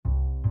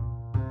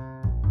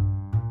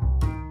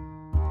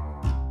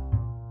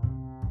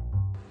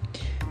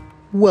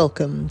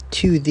Welcome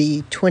to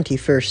the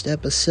 21st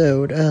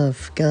episode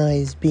of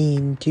Guys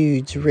Being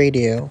Dudes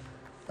Radio.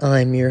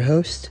 I'm your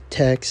host,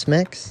 Tex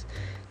Mex.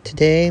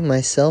 Today,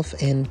 myself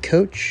and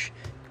Coach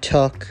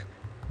talk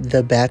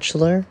The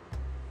Bachelor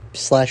 /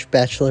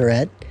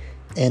 Bachelorette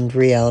and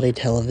reality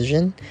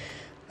television,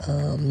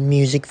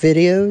 music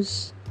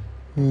videos,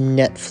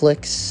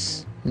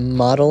 Netflix,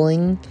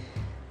 modeling,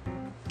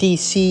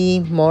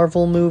 DC,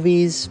 Marvel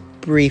movies,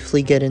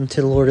 briefly get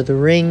into Lord of the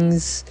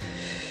Rings,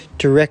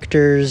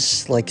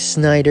 directors like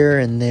Snyder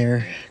and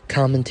their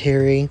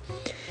commentary,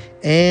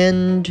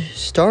 and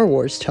Star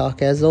Wars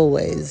talk as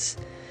always,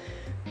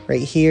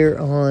 right here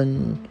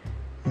on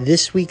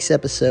this week's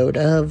episode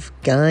of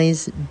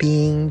Guys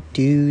Being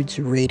Dudes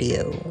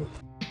Radio.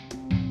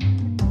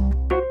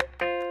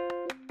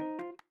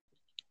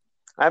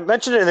 I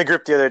mentioned it in the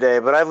group the other day,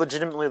 but I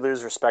legitimately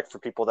lose respect for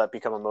people that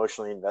become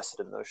emotionally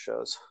invested in those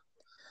shows.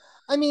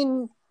 I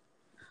mean,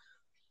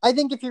 I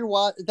think if you're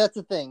that's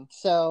the thing.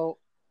 So,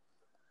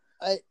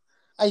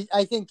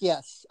 I think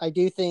yes, I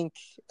do think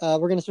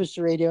we're gonna switch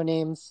to radio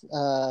names,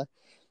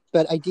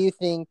 but I do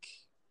think,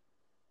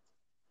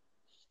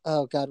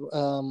 oh God,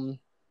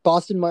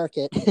 Boston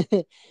Market,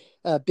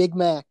 Big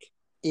Mac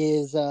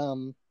is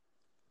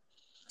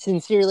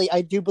sincerely.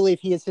 I do believe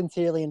he is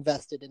sincerely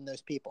invested in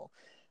those people.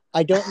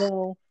 I don't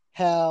know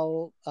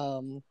how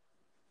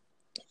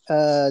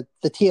the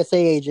TSA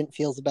agent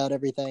feels about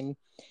everything,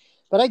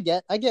 but I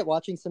get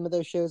watching some of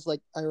those shows,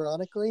 like,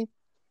 ironically.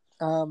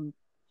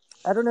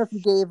 I don't know if you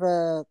gave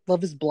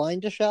Love is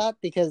Blind a shot,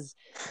 because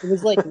it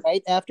was like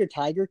right after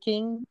Tiger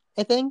King,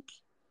 I think,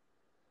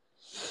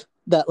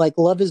 that like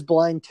Love is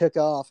Blind took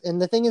off.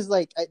 And the thing is,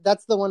 like,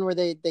 that's the one where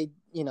they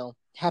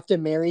have to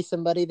marry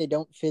somebody they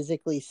don't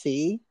physically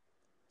see.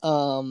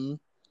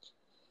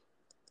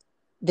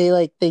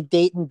 They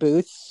date in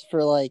booths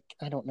for, like,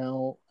 I don't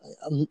know,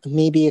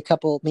 maybe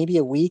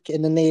a week,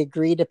 and then they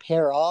agree to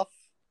pair off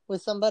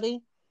with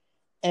somebody,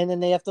 and then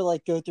they have to,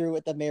 like, go through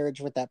with the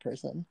marriage with that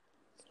person.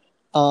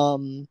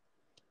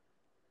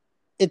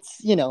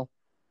 It's,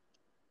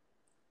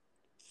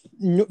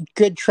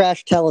 good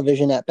trash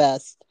television at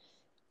best.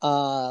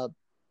 I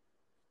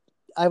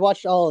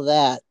watched all of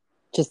that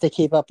just to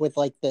keep up with,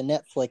 like, the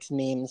Netflix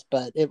memes,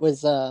 but it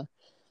was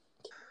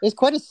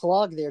quite a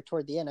slog there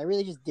toward the end. I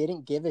really just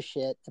didn't give a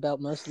shit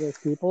about most of those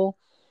people.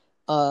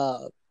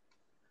 So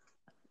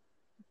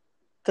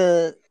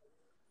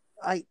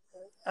I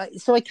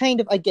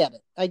get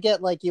it. I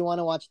get, like, you want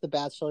to watch The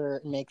Bachelor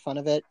and make fun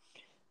of it.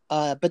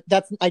 But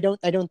I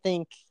don't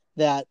think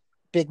that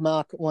Big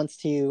Mac wants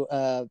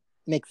to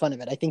make fun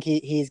of it. I think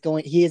he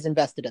is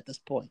invested at this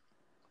point.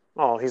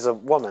 Oh, he's a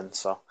woman,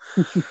 so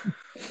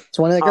It's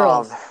one of the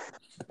girls.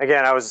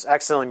 Again, I was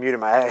accidentally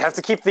muted. I have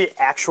to keep the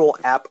actual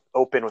app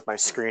open with my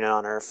screen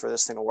on her for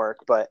this thing to work.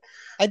 But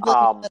I'd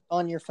look that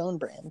on your phone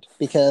brand,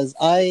 because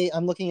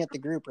I'm looking at the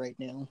group right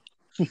now.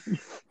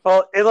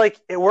 Well,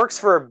 it works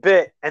for a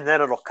bit and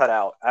then it'll cut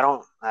out. I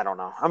don't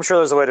know. I'm sure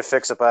there's a way to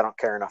fix it, but I don't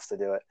care enough to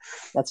do it.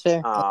 That's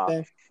fair. That's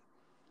fair.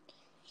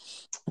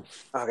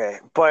 Okay,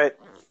 but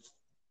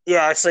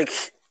yeah, it's like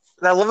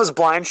that Love Is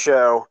Blind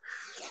show.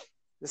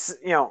 This,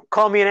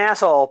 call me an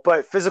asshole,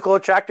 but physical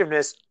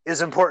attractiveness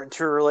is important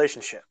to a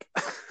relationship.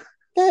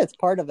 Yeah, it's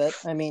part of it.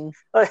 I mean,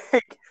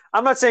 like,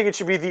 I'm not saying it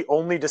should be the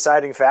only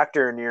deciding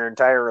factor in your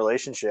entire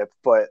relationship,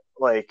 but,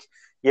 like,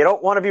 you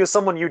don't want to be with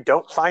someone you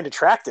don't find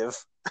attractive.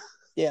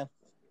 Yeah.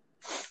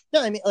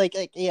 No, I mean,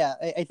 yeah,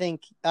 I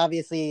think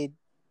obviously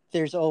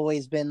there's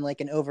always been,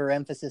 like, an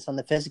overemphasis on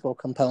the physical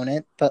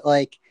component, but,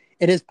 like,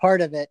 it is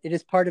part of it. It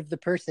is part of the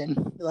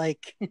person.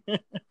 Like,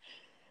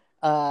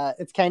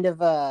 it's kind of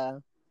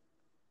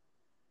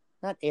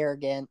not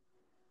arrogant.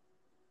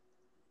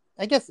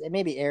 I guess it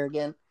may be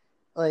arrogant,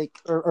 like,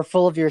 or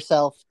full of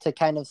yourself to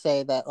kind of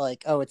say that,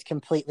 like, oh, it's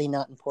completely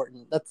not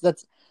important.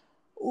 That's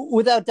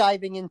without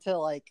diving into,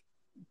 like,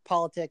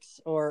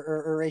 politics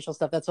or racial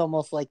stuff. That's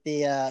almost like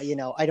the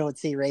I don't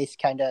see race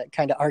kind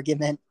of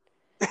argument.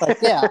 Like,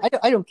 yeah,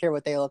 I don't care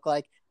what they look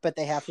like, but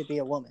they have to be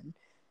a woman,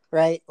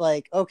 right?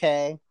 Like,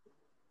 okay,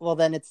 well,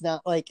 then it's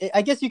not, like,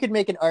 I guess you could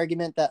make an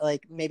argument that,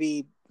 like,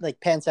 maybe, like,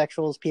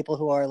 pansexuals, people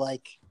who are,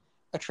 like,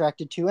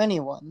 attracted to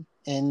anyone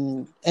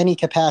in any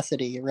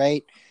capacity,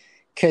 right,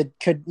 could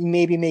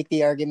maybe make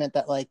the argument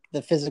that, like,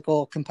 the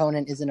physical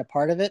component isn't a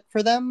part of it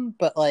for them,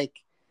 but, like,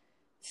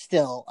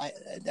 still,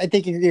 I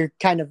think you're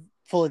kind of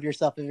full of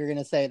yourself if you're going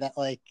to say that,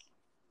 like,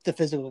 the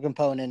physical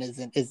component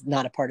is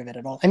not a part of it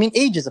at all. I mean,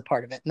 age is a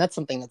part of it, and that's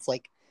something that's,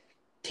 like,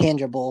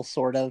 tangible,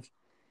 sort of,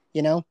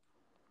 Yeah,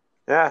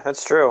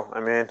 that's true. I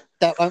mean,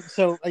 that. I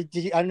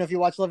don't know if you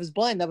watched Love Is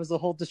Blind. That was the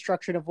whole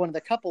destruction of one of the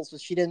couples.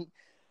 Was she didn't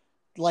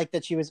like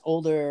that she was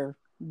older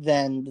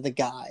than the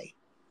guy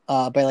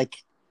by, like,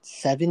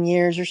 7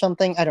 years or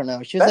something. I don't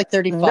know. She was, like,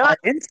 35. Not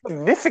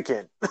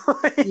insignificant.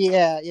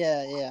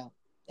 Yeah.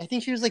 I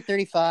think she was, like,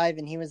 35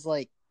 and he was,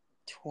 like,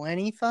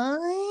 25.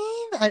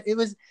 It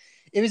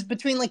was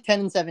between, like, 10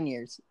 and 7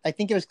 years. I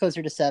think it was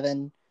closer to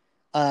 7.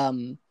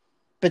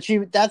 But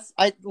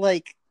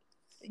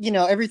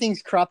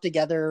everything's cropped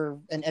together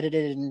and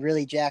edited and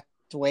really jacked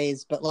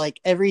ways, but like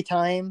every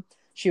time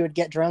she would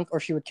get drunk or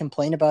she would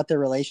complain about their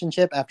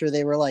relationship after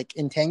they were like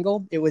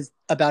entangled, it was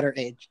about her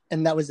age,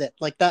 and that was it.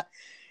 Like that,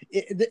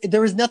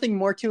 there was nothing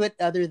more to it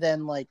other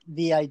than like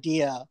the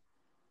idea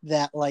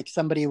that like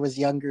somebody was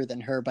younger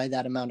than her by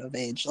that amount of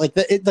age. Like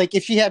like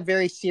if she had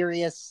very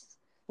serious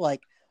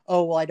like,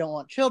 oh well, I don't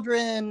want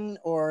children,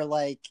 or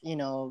like, you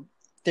know,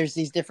 there's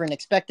these different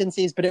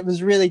expectancies, but it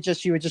was really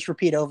just she would just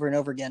repeat over and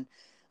over again,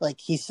 like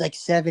he's like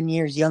 7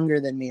 years younger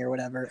than me or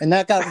whatever, and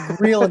that got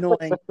real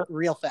annoying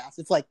real fast.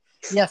 It's like,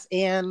 yes,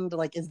 and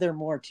like, is there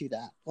more to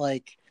that?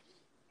 Like,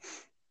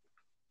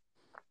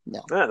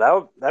 no.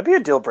 Yeah, that'd be a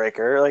deal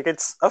breaker. Like,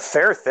 it's a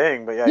fair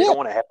thing, but yeah, you don't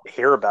want to have to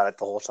hear about it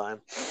the whole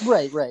time.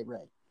 Right.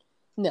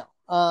 No.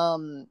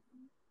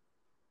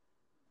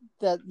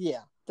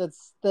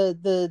 That's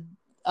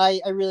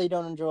I really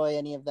don't enjoy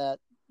any of that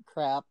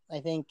crap.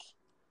 I think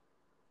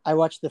I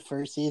watched the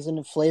first season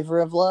of Flavor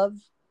of Love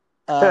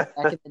back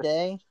in the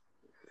day.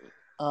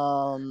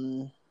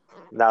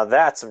 Now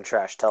that's some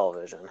trash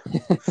television.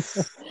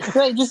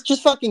 Right,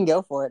 just fucking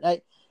go for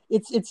it.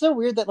 It's so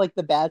weird that like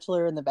The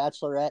Bachelor and The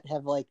Bachelorette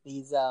have like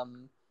these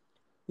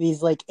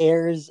like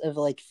airs of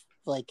like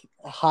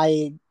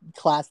high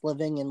class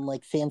living and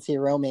like fancy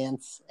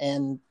romance,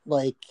 and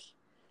like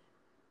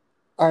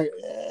are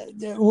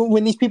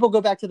when these people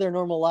go back to their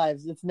normal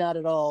lives, it's not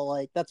at all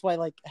like. That's why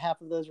like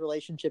half of those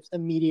relationships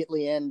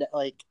immediately end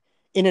like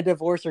in a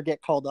divorce or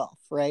get called off,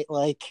 right?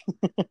 Like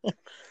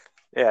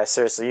Yeah,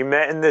 seriously. You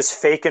met in this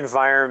fake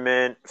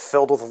environment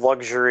filled with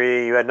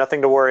luxury. You had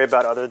nothing to worry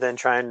about other than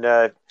trying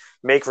to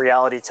make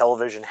reality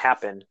television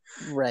happen.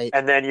 Right.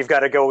 And then you've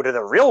got to go to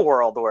the real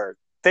world where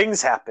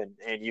things happen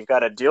and you've got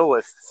to deal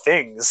with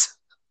things.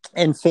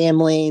 And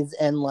families,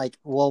 and like,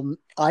 well,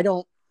 I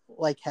don't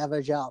like have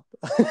a job.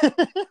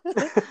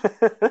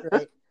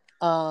 Right.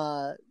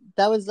 That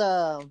was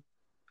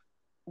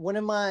one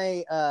of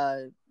my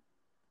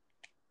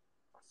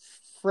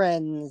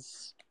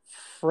friends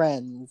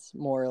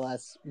more or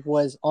less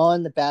was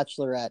on The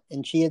Bachelorette,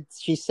 and she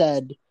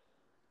said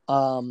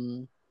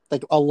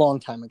like a long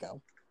time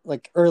ago,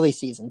 like early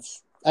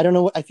seasons, I don't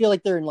know, I feel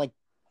like they're in like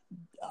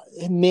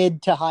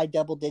mid to high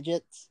double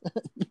digits.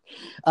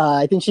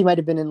 I think she might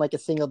have been in like a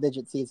single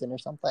digit season or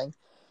something,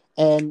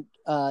 and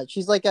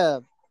she's like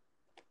a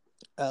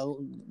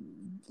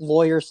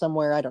lawyer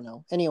somewhere, I don't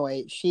know.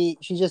 Anyway, she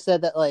just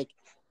said that like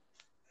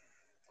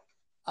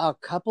a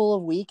couple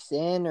of weeks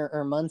in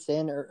or months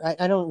in, or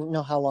I don't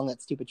know how long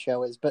that stupid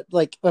show is, but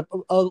like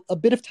a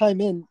bit of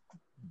time in,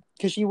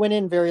 because she went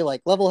in very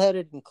like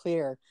level-headed and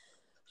clear,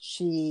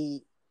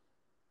 she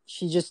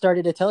just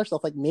started to tell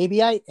herself like,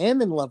 maybe I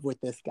am in love with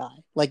this guy,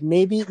 like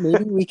maybe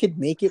we could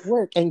make it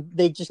work. And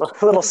they just a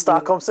little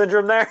Stockholm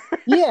syndrome there.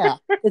 Yeah,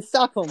 it's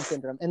Stockholm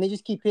syndrome, and they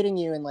just keep hitting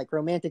you in like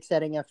romantic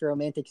setting after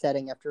romantic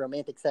setting after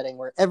romantic setting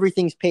where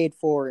everything's paid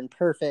for and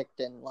perfect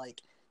and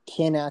like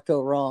cannot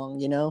go wrong,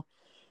 you know.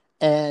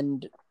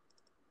 And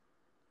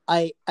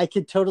I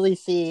could totally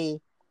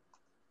see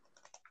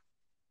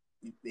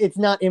it's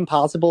not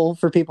impossible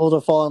for people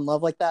to fall in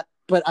love like that,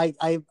 but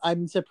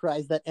I'm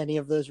surprised that any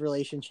of those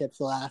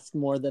relationships last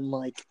more than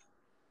like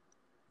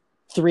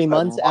 3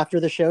 months after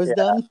the show's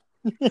done.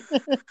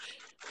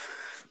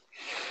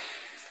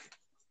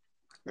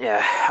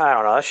 Yeah, I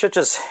don't know. That shit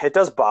it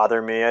does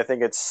bother me. I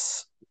think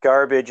it's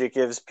garbage. It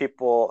gives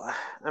people,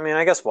 I mean,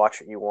 I guess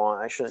watch what you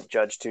want. I shouldn't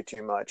judge too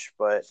much,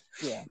 but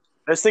yeah.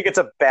 I just think it's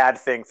a bad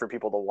thing for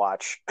people to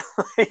watch.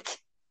 Like,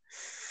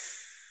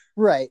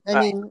 right. I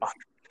mean,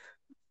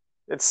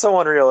 it's so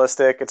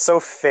unrealistic. It's so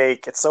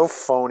fake. It's so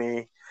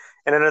phony.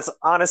 And then it's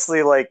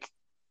honestly like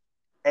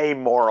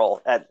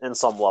amoral in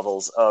some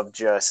levels of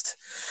just,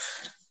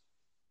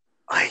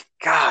 like,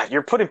 God,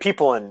 you're putting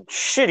people in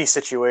shitty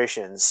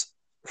situations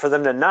for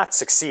them to not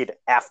succeed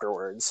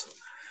afterwards.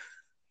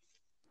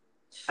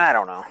 I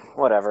don't know.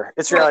 Whatever.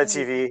 It's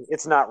reality TV.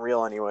 It's not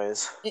real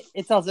anyways.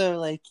 It's also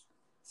like,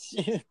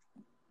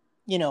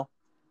 you know,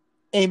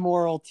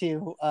 amoral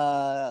to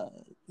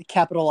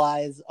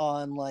capitalize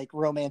on like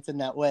romance in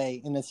that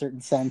way, in a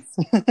certain sense.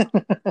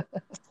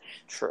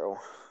 True.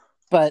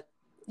 But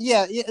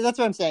yeah, that's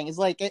what I'm saying. It's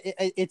like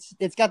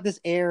it's got this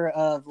air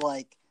of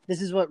like,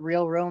 this is what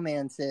real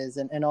romance is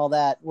and all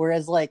that,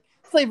 whereas like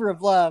Flavor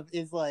of Love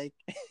is like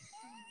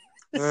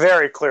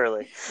very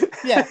clearly.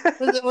 Yeah.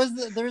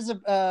 There's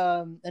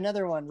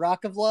another one,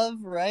 Rock of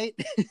Love, right?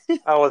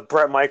 Oh, with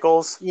Bret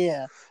Michaels.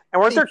 Yeah.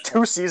 And weren't there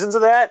 2 seasons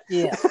of that?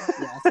 Yeah.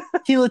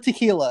 Tila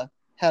Tequila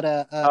had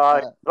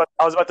I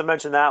was about to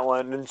mention that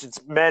one, and it's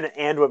men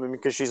and women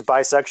because she's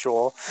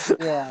bisexual.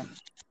 Yeah.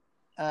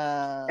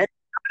 And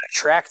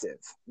attractive.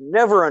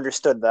 Never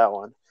understood that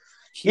one.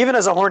 Even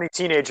as a horny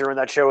teenager when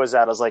that show was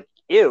out, I was like,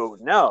 ew,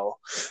 no.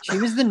 She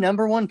was the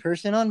 #1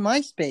 person on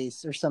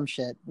MySpace or some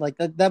shit. Like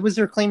that was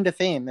her claim to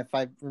fame, if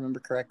I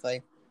remember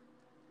correctly.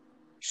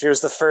 She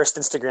was the first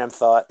Instagram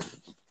thought.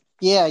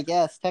 Yeah, I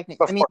guess,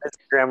 technically. Before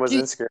Instagram was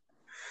Instagram.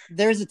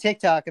 There's a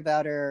TikTok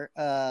about her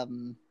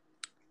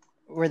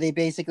where they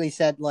basically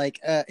said, like,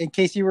 in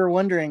case you were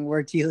wondering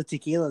where Tila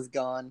Tequila's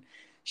gone,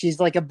 she's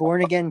like a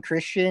born-again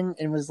Christian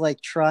and was like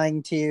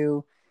trying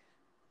to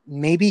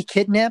maybe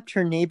kidnapped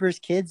her neighbor's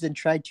kids and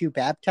tried to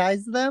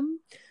baptize them.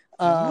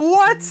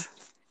 What?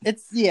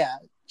 It's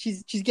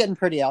she's getting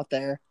pretty out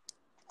there.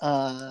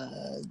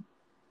 I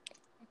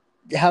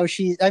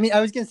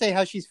was gonna say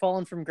how she's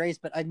fallen from grace,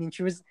 but I mean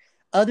she was,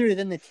 other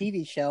than the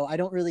TV show, I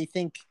don't really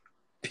think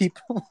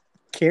people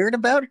cared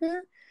about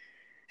her.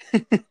 I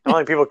don't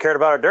think people cared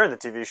about her during the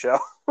TV show.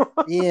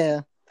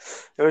 Yeah.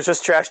 It was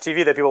just trash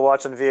TV that people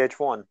watched on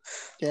VH1.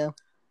 Yeah.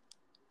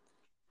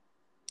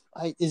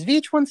 Is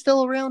VH1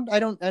 still around? I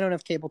don't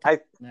have cable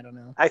television. I don't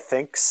know. I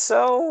think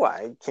so.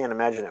 I can't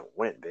imagine it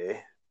wouldn't be.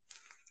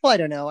 Well, I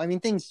don't know. I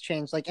mean, things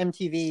change. Like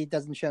MTV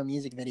doesn't show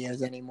music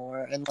videos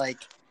anymore, and like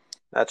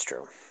that's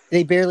true.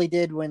 They barely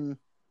did when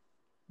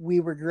we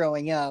were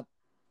growing up.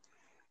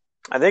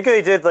 I think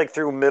they did like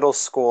through middle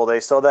school. They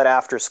still had that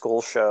after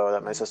school show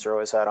that my sister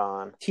always had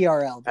on.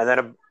 TRL. And then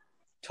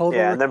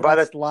and then by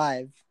the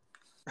live.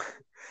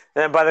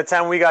 And then by the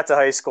time we got to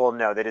high school,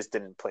 no, they just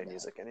didn't play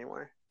music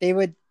anymore. They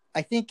would,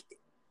 I think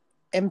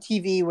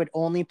MTV would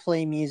only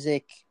play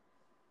music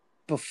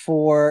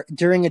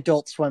during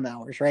Adult Swim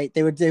hours, right?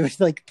 They would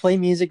like play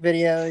music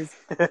videos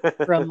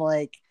from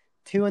like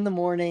 2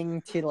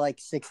 a.m. to like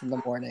 6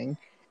 a.m,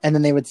 and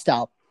then they would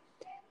stop.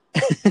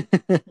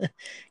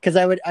 Because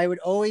I would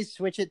always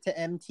switch it to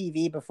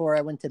MTV before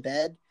I went to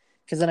bed,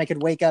 because then I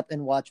could wake up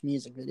and watch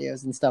music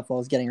videos and stuff while I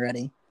was getting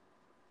ready.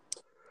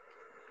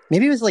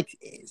 Maybe it was like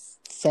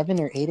 7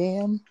 or 8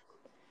 a.m.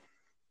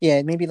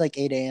 Yeah, maybe like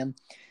 8 a.m.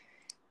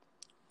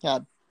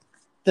 God,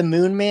 the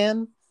Moon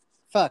Man.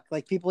 Fuck,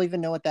 like people even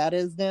know what that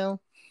is now,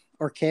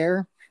 or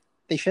care?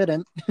 They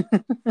shouldn't.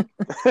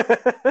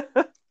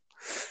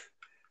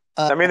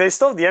 I mean, they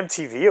still have the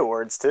MTV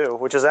Awards too,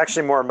 which is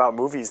actually more about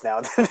movies now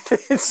than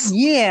it is.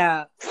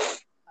 Yeah.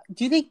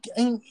 Do they?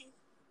 I mean,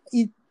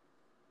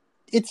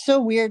 it's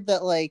so weird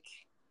that like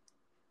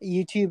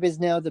YouTube is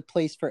now the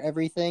place for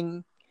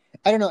everything.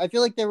 I don't know. I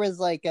feel like there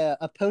was like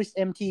a post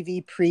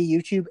MTV pre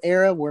YouTube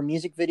era where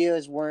music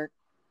videos weren't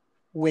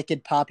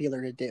wicked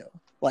popular to do,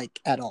 like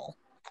at all.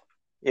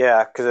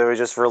 Yeah, because they would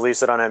just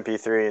release it on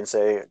MP3 and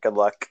say good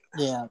luck.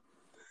 Yeah.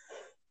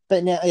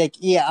 But now, like,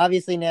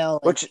 obviously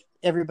now, like,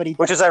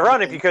 which is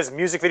ironic because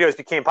music videos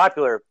became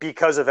popular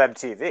because of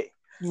MTV.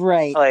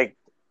 Right. Like,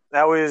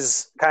 that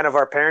was kind of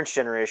our parents'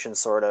 generation,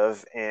 sort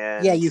of.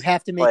 And yeah, you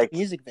have to make a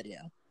music video,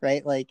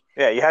 right? Like,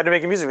 yeah, you had to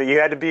make a music video. You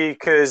had to be,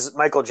 because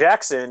Michael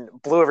Jackson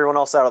blew everyone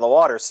else out of the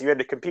water, so you had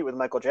to compete with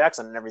Michael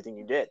Jackson in everything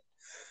you did.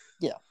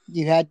 Yeah,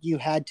 you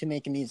had to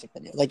make a music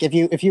video. Like,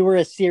 if you were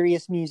a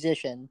serious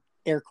musician,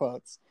 air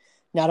quotes,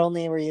 not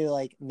only were you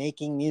like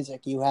making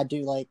music, you had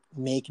to like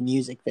make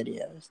music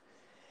videos.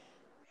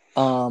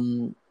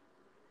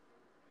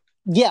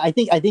 Yeah, I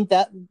think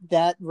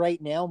that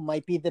right now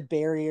might be the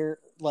barrier,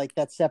 like,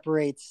 that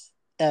separates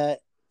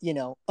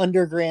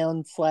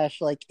underground /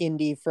 like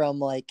indie from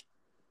like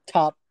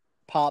top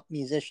pop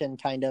musician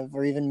kind of,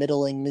 or even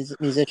middling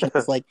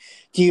musicians. Like,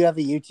 do you have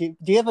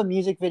a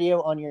music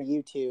video on your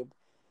YouTube?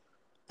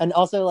 And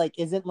also, like,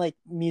 isn't like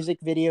music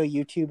video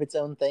YouTube its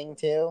own thing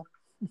too?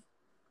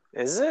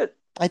 Is it?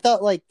 I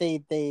thought like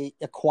they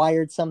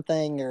acquired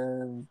something,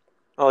 or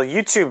well,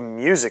 YouTube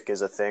Music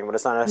is a thing, but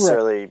it's not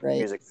necessarily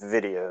music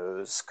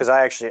videos. Because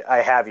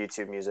I have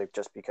YouTube Music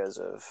just because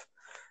of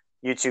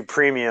YouTube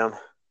Premium.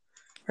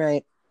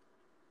 Right.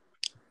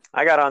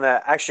 I got on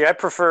that. Actually,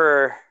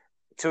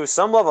 to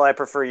some level, I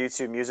prefer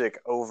YouTube Music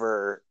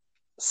over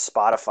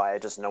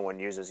Spotify. Just no one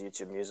uses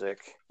YouTube Music.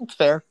 That's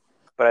fair.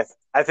 But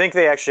I think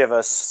they actually have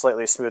a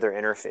slightly smoother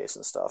interface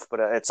and stuff. But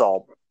it's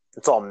all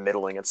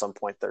middling at some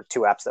point. There are 2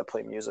 apps that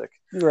play music.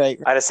 Right.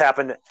 I just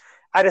happen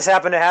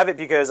to have it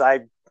because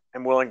I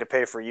am willing to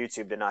pay for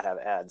YouTube to not have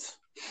ads.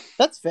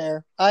 That's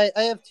fair. I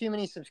have too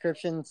many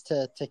subscriptions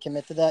to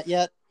commit to that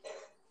yet,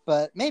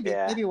 but maybe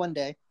one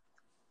day.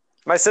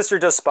 My sister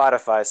does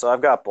Spotify, so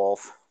I've got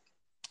both.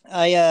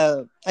 I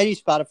do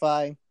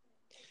Spotify,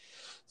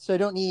 so I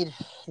don't need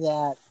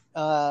that.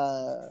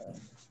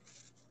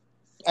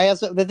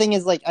 The thing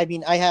is, like, I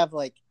mean, I have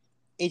like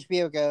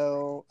HBO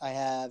Go, I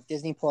have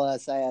Disney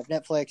Plus, I have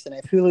Netflix, and I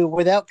have Hulu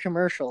without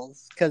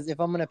commercials. Because if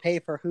I'm going to pay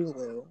for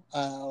Hulu,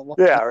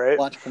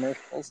 watch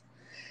commercials.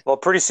 Well,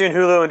 pretty soon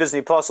Hulu and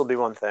Disney Plus will be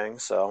one thing.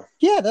 So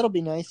yeah, that'll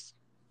be nice.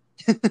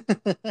 I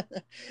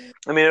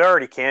mean, it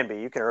already can be.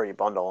 You can already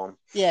bundle them.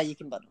 Yeah, you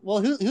can bundle.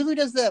 Well, Hulu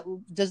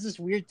does this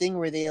weird thing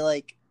where they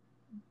like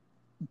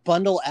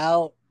bundle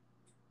out,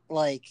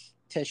 like,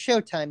 to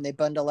Showtime. They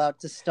bundle out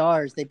to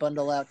Stars. They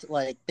bundle out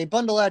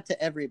to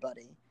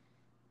everybody.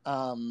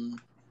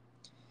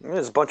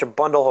 There's a bunch of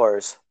bundle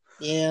whores.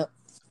 Yeah.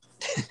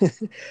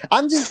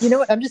 I'm just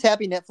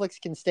happy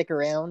Netflix can stick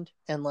around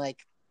and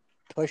like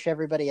push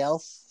everybody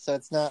else. So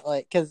it's not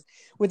like, because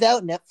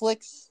without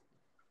Netflix,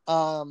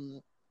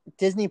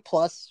 Disney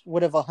Plus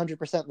would have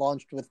 100%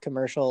 launched with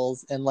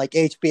commercials, and like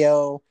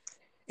HBO's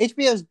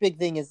big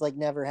thing is like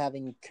never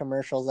having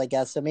commercials, I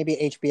guess. So maybe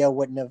HBO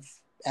wouldn't have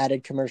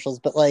added commercials,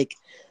 but like,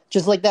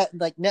 just like that,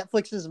 like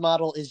Netflix's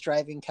model is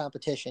driving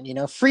competition,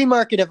 free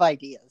market of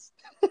ideas.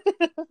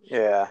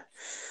 Yeah.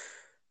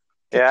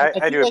 Yeah,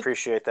 I do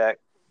appreciate that.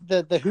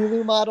 The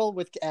Hulu model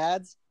with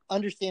ads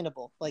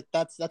understandable. Like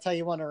that's how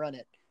you want to run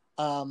it.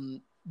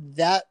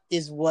 That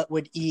is what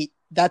would eat.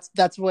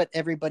 That's what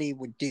everybody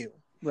would do,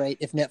 right?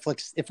 If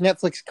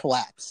Netflix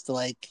collapsed,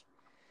 like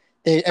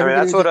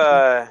That's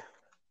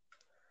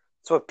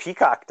what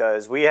Peacock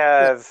does. We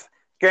have,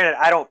 granted,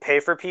 I don't pay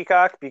for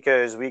Peacock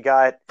because we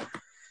got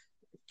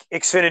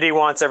Xfinity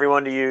wants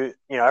everyone to use.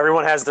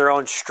 Everyone has their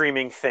own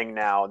streaming thing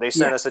now. They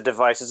sent us a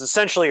device. It's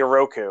essentially a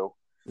Roku,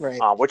 right?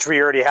 Which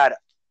we already had,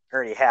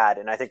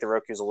 and I think the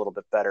Roku is a little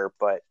bit better.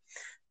 But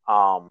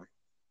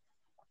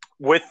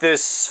with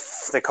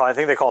this, I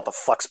think they call it the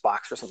Flex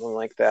Box or something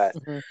like that.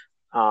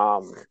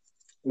 Mm-hmm.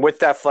 With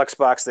that Flex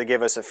Box, they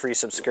give us a free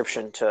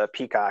subscription to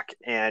Peacock,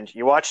 and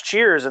you watch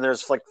Cheers, and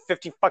there's like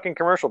 50 fucking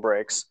commercial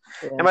breaks.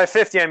 Yeah. And by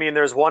 50, I mean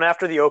there's one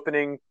after the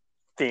opening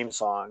theme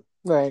song,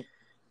 right?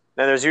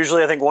 And there's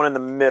usually, I think, one in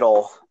the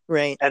middle,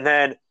 right? And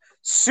then,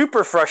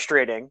 super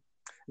frustrating,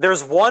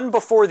 there's one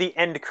before the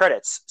end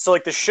credits. So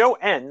like the show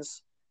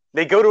ends,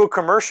 they go to a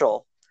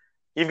commercial.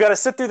 You've got to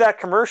sit through that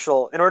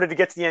commercial in order to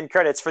get to the end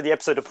credits for the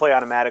episode to play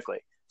automatically.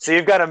 So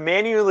you've got to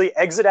manually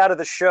exit out of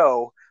the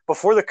show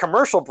before the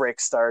commercial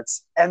break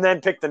starts, and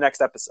then pick the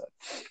next episode.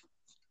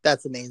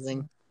 That's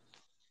amazing.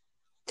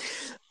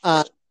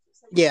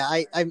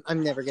 Yeah,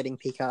 I'm never getting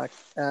Peacock.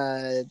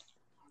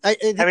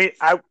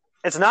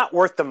 It's not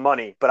worth the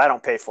money, but I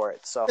don't pay for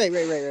it. So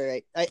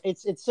right.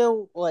 It's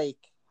so like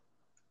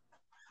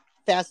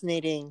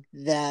fascinating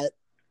that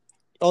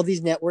all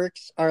these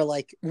networks are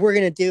like, we're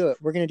gonna do it.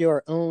 We're gonna do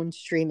our own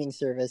streaming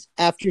service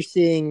after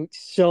seeing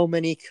so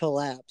many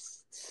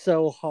collapse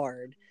so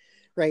hard,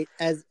 right?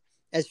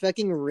 As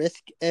fucking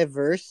risk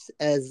averse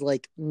as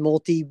like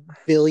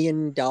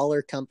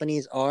multi-billion-dollar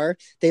companies are,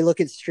 they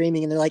look at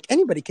streaming and they're like,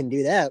 anybody can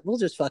do that. We'll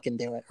just fucking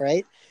do it,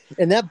 right?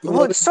 And that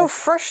it's so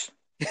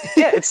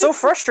yeah, it's so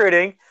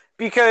frustrating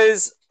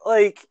because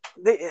like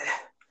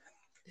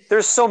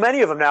there's so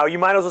many of them now. You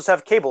might as well just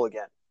have cable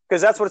again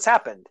because that's what's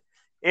happened.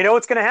 You know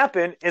what's going to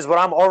happen is what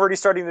I'm already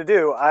starting to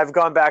do. I've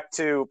gone back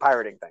to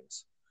pirating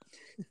things.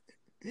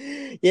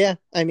 Yeah,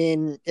 I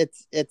mean,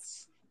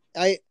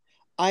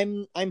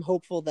 I'm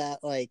hopeful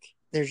that like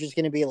there's just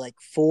going to be like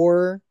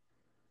 4,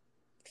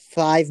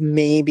 5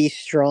 maybe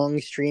strong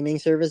streaming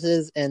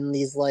services, and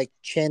these like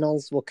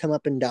channels will come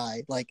up and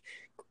die, like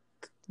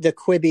the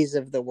Quibbies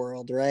of the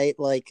world, right?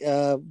 Like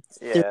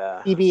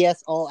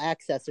CBS All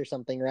Access or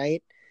something,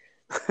 right?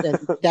 And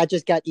that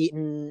just got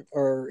eaten,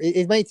 or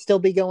it might still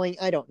be going.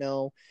 I don't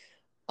know.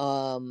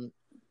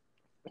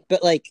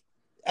 But like,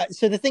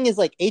 so the thing is,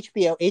 like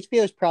HBO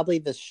is probably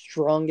the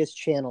strongest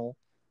channel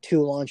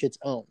to launch its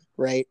own,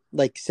 right?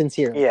 Like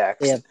sincerely. Yeah.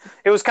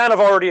 It was kind of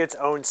already its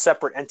own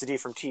separate entity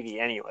from TV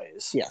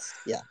anyways. Yes.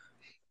 Yeah.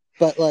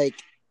 But like,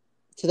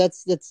 so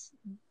that's the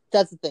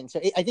thing.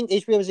 So I think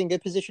HBO is in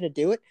good position to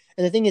do it.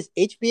 And the thing is,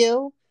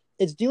 HBO,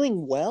 it's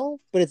doing well,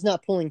 but it's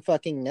not pulling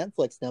fucking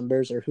Netflix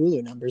numbers or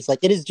Hulu numbers.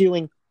 Like it is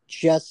doing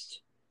just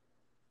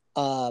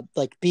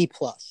like B+,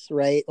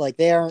 right? Like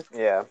they aren't.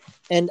 Yeah.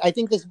 And I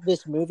think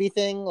this movie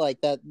thing, like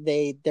that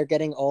they're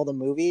getting all the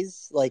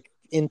movies like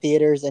in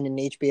theaters and in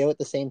HBO at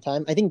the same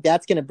time. I think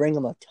that's going to bring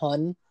them a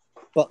ton.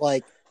 But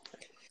like,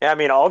 yeah, I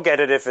mean, I'll get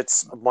it if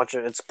it's a bunch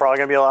of. It's probably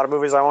going to be a lot of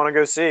movies I want to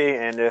go see,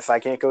 and if I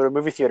can't go to a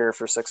movie theater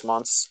for 6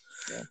 months,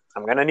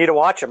 I'm going to need to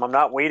watch them. I'm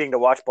not waiting to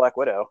watch Black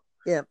Widow.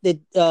 Yeah, I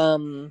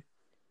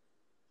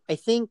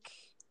think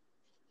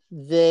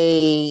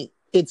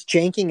it's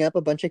janking up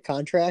a bunch of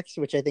contracts,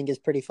 which I think is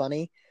pretty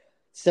funny.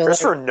 So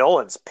Christopher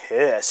Nolan's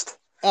pissed.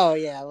 Oh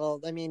yeah,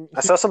 well, I mean,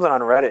 I saw something on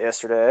Reddit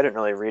yesterday. I didn't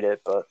really read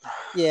it, but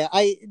yeah,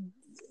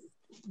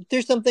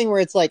 there's something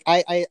where it's like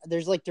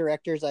there's like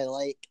directors I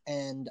like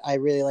and I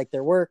really like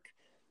their work,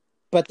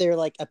 but they're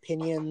like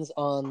opinions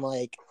on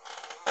like,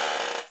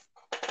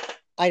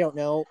 I don't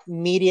know,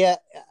 media,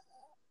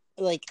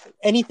 like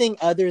anything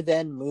other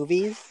than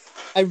movies,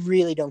 I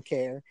really don't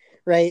care,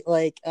 right?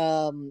 Like,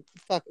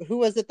 fuck, who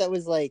was it that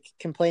was like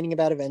complaining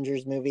about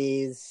Avengers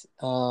movies?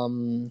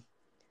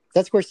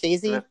 That's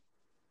Scorsese.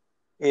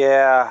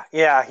 Yeah,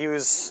 he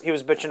was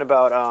bitching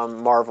about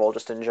Marvel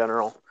just in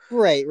general.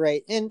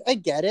 Right, and I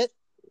get it.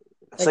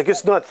 It's like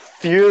it's not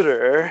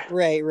theater.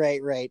 Right.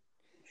 Like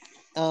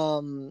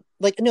no,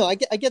 I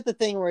get the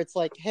thing where it's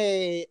like,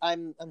 hey,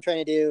 I'm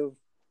trying to do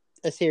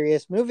a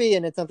serious movie,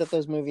 and it's not that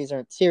those movies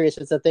aren't serious;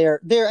 it's that they're.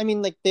 I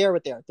mean, like they are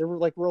what they are. They're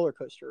like roller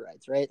coaster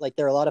rides, right? Like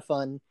they're a lot of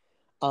fun.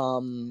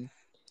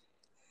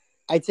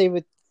 I'd say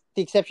with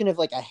the exception of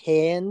like a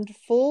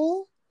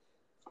handful,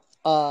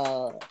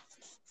 I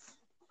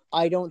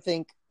don't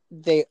think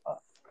they.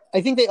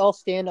 I think they all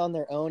stand on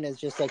their own as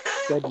just like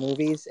good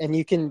movies, and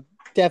you can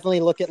definitely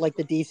look at like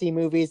the DC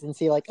movies and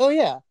see like, oh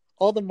yeah,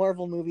 all the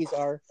Marvel movies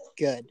are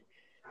good.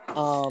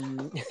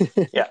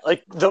 Yeah,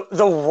 like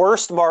the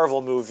worst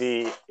Marvel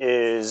movie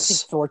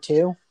is Thor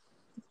 2.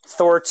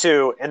 Thor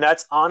 2, and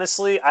that's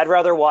honestly, I'd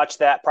rather watch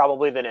that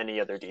probably than any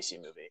other DC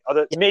movie.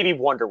 Maybe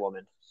Wonder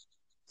Woman.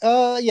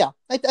 Yeah,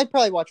 I'd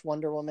probably watch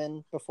Wonder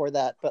Woman before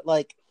that, but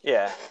like,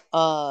 yeah.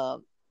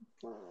 But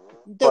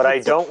I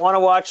don't want to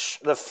watch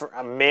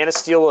Man of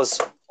Steel was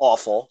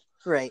awful.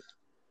 Right.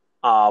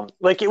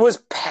 Like it was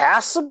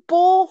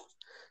passable,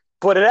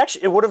 but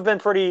it would have been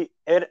pretty.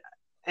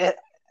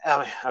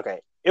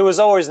 Okay. It was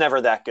always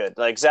never that good.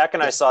 Like Zach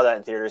and I saw that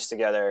in theaters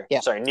together. Yeah.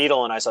 Sorry,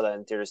 Needle and I saw that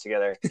in theaters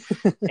together,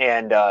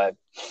 and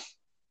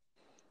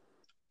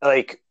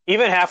like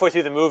even halfway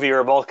through the movie, we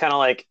were both kind of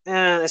like,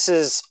 "This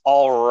is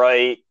all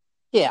right,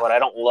 Yeah. but I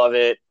don't love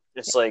it."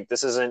 It's like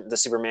this isn't the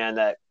Superman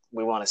that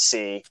we want to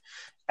see.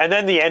 And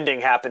then the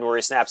ending happened where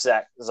he snaps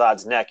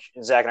Zod's neck,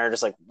 and Zach and I are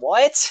just like,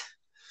 "What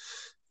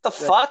the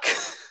fuck?"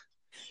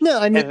 No,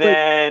 I mean,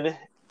 and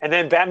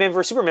then Batman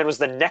vs Superman was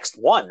the next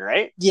one,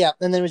 right? Yeah,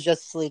 and then it was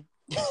Justice League.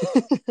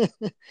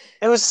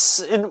 It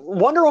was, and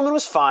Wonder Woman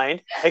was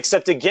fine,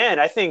 except again,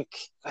 I think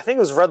it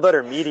was Red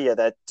Letter Media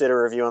that did a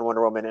review on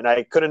Wonder Woman, and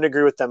I couldn't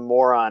agree with them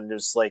more on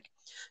just like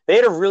they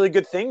had a really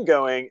good thing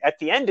going at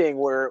the ending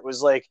where it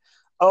was like,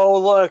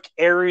 oh look,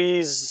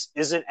 Ares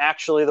isn't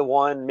actually the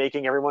one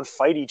making everyone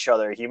fight each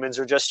other. Humans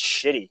are just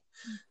shitty.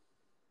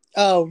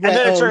 Oh, right. And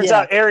then it turns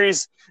out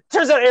Ares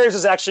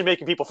was actually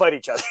making people fight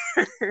each other.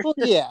 Well,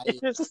 yeah.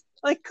 It's just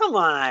like, come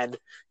on,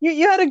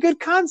 you had a good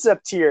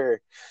concept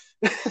here.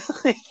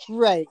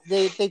 Right.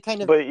 They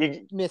kind of but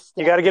you missed.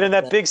 You got to get in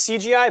that big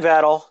CGI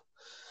battle.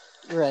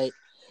 Right.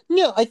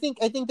 No, I think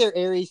their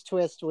Ares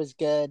twist was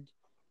good.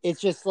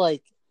 It's just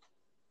like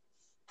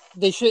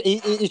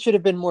it should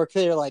have been more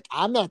clear. Like,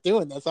 I'm not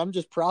doing this. I'm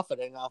just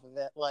profiting off of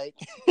it. Like,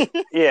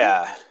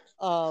 yeah.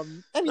 I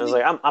mean, I was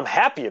like, I'm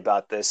happy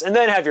about this, and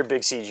then have your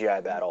big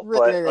CGI battle.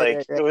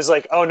 Right. It was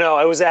like, oh no,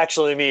 it was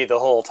actually me the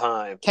whole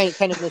time. Kind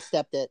of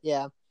misstepped it.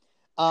 Yeah.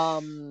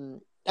 I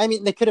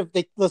mean, they could have.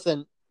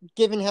 Listen.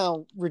 Given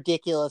how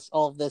ridiculous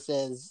all of this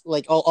is,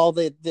 like all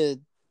the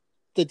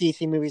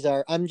DC movies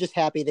are, I'm just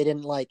happy they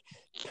didn't like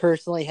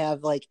personally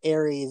have like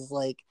Ares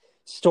like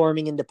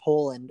storming into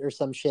Poland or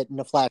some shit in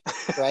a flash,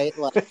 right?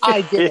 Like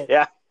I did it.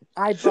 Yeah,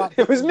 I brought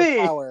it was me.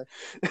 Power.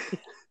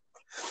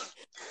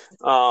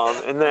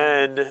 And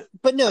then,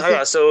 but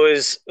no, so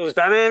it was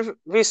Batman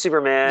v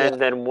Superman. Yeah.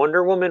 Then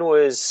Wonder Woman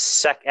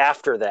was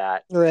after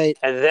that, right?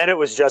 And then it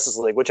was Justice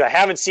League, which I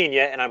haven't seen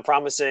yet, and I'm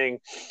promising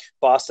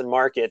Boston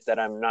Market that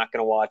I'm not going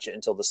to watch it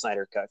until the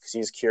Snyder Cut because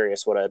he's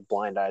curious what a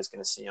blind eye is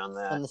going to see on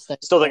that.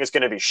 Still think it's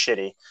going to be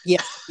shitty.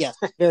 Yes,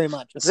 very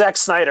much. Zack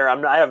Snyder,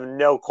 I have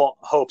no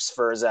hopes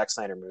for a Zack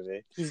Snyder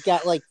movie. He's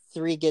got like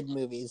 3 good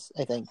movies,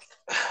 I think.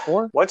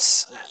 4? What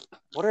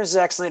are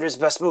Zack Snyder's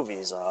best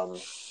movies?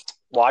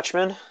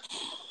 Watchmen?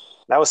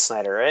 That was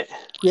Snyder, right?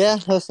 Yeah,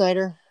 that was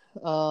Snyder.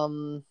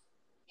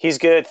 He's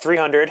good.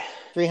 300.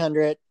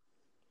 300.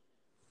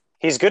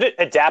 He's good at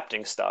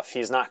adapting stuff.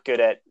 He's not good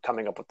at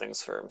coming up with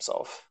things for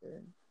himself.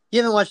 You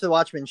haven't watched the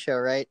Watchmen show,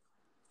 right?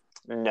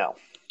 No.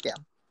 Yeah.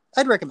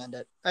 I'd recommend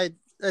it.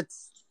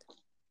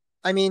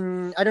 I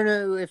mean, I don't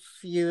know if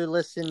you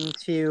listened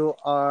to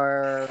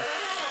our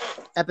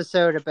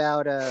episode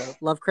about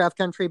Lovecraft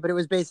Country, but it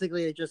was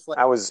basically just like...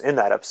 I was in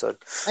that episode.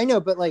 I know,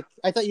 but like,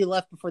 I thought you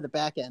left before the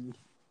back end.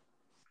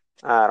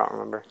 I don't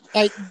remember.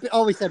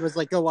 All we said was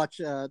like, go watch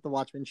the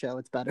Watchmen show.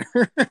 It's better.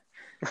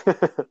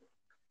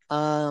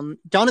 Dawn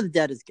of the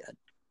Dead is good.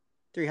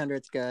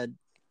 300's good.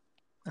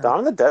 Dawn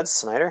of the Dead's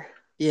Snyder?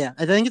 Yeah,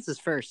 I think it's his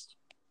first.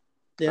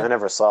 Yeah. I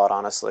never saw it,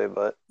 honestly,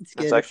 but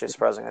it's actually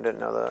surprising. I didn't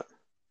know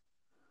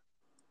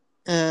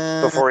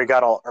that. Before he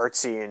got all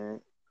artsy and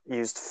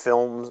used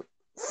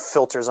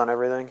filters on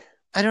everything.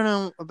 I don't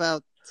know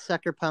about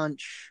Sucker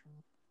Punch.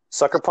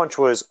 Sucker Punch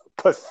was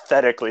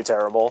pathetically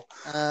terrible.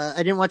 I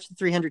didn't watch the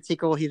 300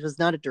 sequel. He was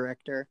not a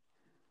director,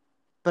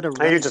 but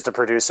he was just a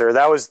producer.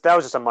 That was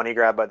just a money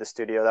grab by the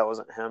studio. That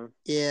wasn't him.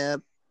 Yeah,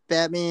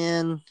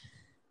 Batman,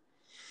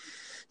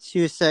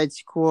 Suicide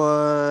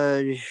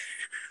Squad,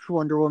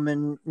 Wonder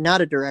Woman,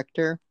 not a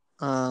director.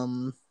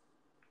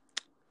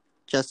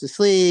 Justice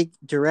League,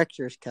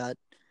 director's cut.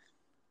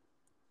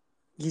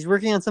 He's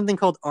working on something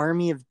called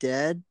Army of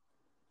the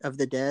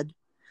Dead.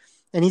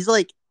 And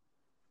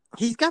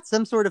he's got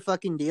some sort of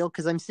fucking deal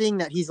because I'm seeing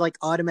that he's like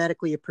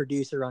automatically a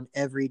producer on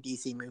every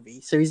DC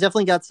movie. So he's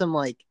definitely got some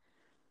like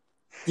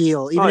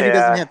deal. Even if he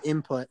doesn't have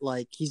input,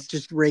 like he's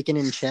just raking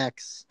in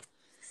checks.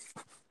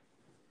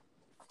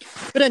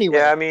 But anyway.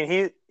 Yeah, I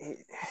mean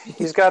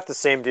he's got the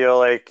same deal.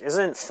 Like,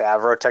 isn't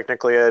Favreau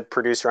technically a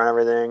producer on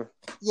everything?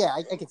 Yeah,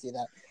 I can see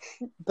that.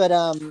 But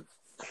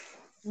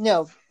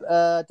no,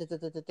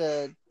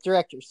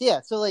 directors.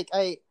 Yeah, so like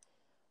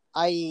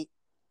I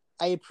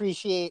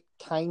appreciate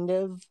kind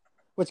of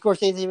what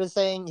Scorsese was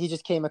saying. He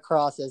just came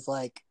across as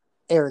like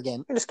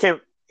arrogant.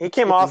 He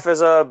came off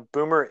as a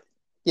boomer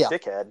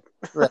dickhead.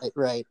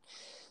 Right.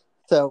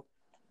 So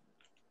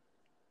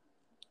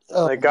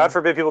like, God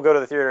forbid people go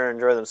to the theater and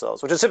enjoy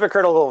themselves, which is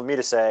hypocritical of me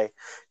to say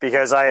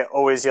because I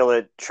always yell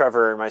at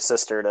Trevor and my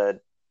sister to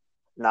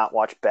not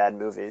watch bad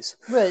movies.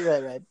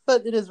 Right.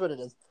 But it is what it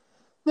is.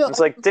 No,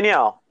 it's like,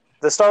 Danielle,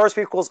 the Star Wars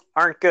prequels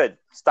aren't good.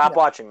 Stop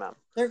watching them.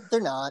 They're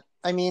not.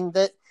 I mean,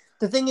 the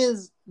thing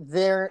is,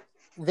 they're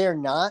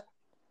not.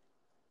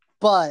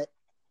 But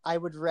I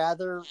would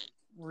rather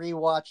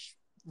rewatch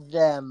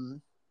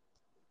them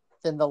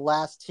than the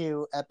last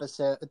 2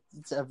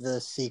 episodes of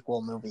the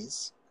sequel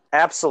movies.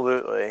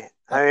 Absolutely.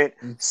 I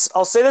mean,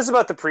 I'll say this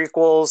about the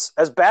prequels: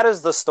 as bad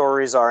as the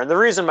stories are, and the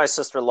reason my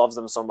sister loves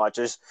them so much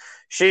is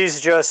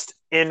she's just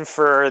in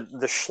for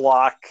the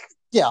schlock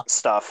Yeah.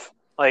 stuff.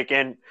 Like,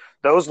 and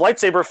those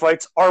lightsaber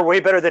fights are way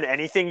better than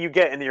anything you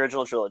get in the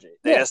original trilogy.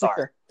 They just are.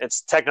 Sure.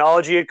 It's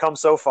technology had come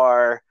so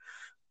far.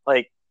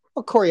 Like,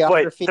 well,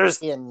 choreography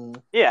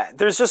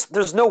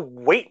there's no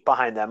weight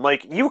behind them.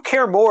 Like, you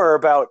care more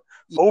about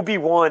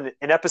Obi-Wan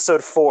in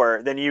Episode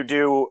 4 than you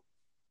do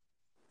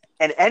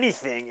in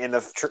anything in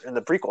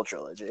the prequel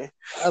trilogy.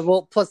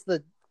 Well, plus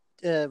the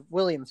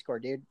Williams score,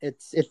 dude.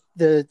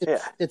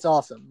 It's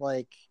awesome.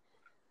 Like,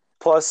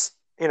 plus,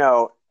 you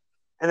know,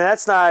 and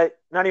that's not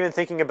even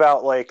thinking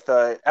about like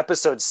the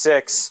Episode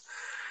 6,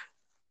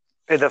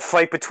 the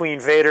fight between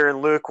Vader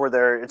and Luke,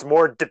 where it's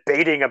more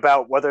debating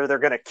about whether they're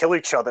going to kill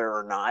each other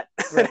or not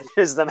than it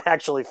is them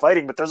actually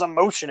fighting. But there's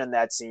emotion in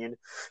that scene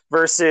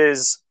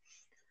versus,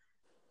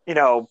 you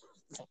know,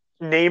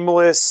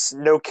 nameless,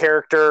 no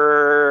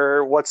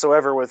character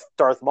whatsoever with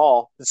Darth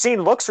Maul. The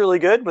scene looks really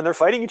good when they're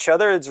fighting each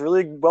other. It's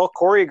really well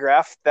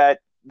choreographed. That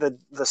the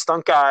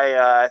stunt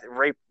guy,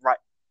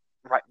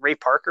 Ray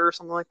Parker or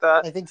something like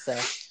that. I think so.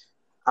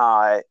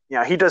 You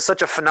know, he does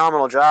such a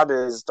phenomenal job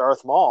as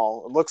Darth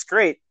Maul. It looks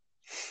great,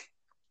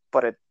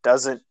 but it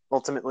doesn't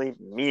ultimately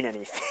mean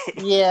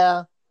anything.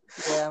 Yeah.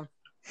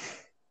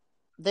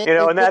 They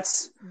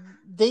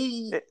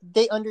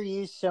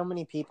underuse so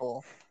many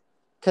people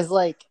because,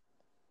 like,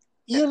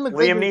 Ewan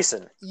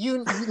McGregor,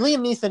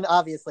 Liam Neeson,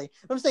 obviously.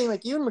 I'm saying,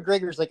 like, Ewan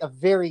McGregor is like a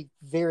very,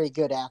 very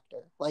good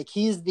actor. Like,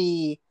 he's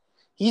the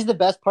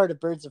best part of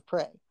Birds of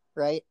Prey,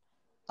 right?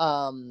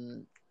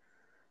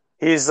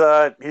 He's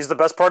the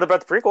best part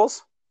about the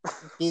prequels.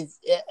 He's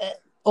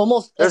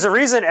almost. There's a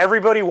reason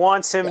everybody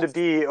wants him to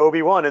be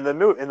Obi-Wan in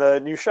the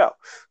new show.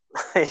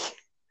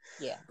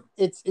 Yeah,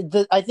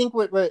 I think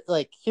what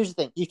like, here's the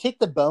thing: you take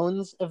the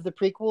bones of the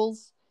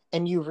prequels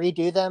and you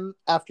redo them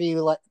after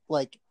you let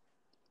like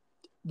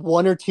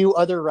one or two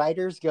other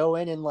writers go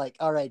in and like,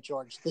 all right,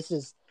 George, this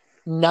is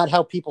not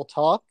how people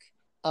talk.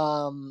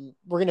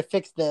 We're gonna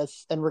fix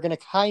this, and we're gonna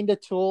kind of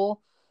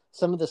tool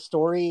some of the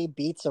story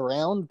beats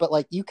around, but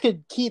like you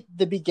could keep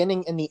the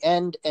beginning and the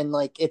end, and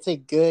like it's a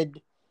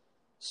good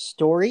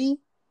story,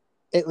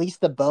 at least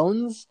the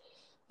bones.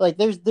 Like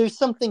there's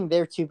something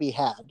there to be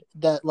had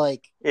that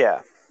like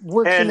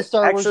works in the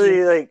Star Wars.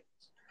 Actually, like,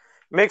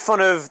 make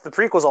fun of the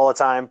prequels all the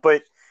time,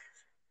 but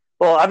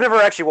well, I've never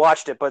actually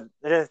watched it, but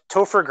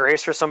Topher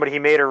Grace, for somebody, he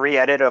made a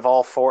re-edit of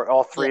all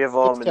three of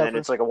them, and then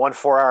it's like a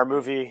 4-hour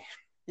movie.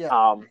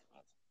 Yeah.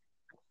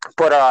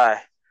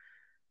 But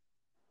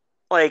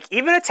like,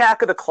 even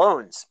Attack of the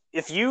Clones,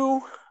 if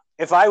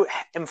I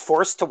am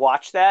forced to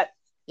watch that,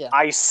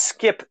 I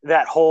skip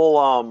that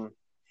whole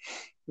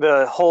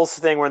the whole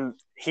thing when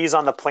he's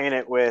on the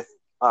planet with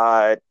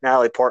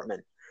Natalie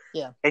Portman.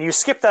 Yeah. And you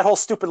skip that whole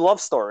stupid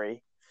love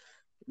story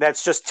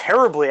that's just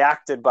terribly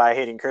acted by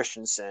Hayden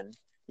Christensen.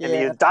 And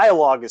the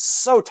dialogue is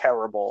so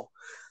terrible.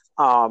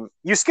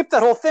 You skip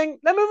that whole thing,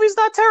 that movie's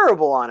not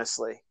terrible,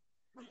 honestly.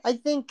 I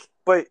think.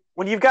 But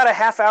when you've got a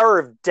half hour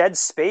of dead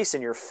space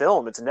in your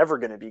film, it's never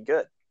going to be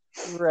good.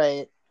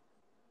 Right.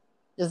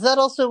 Is that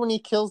also when he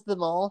kills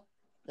them all?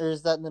 Or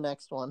is that in the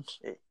next one?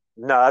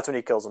 No, that's when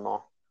he kills them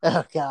all.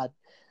 Oh, God.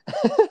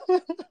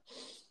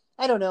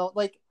 I don't know.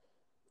 Like,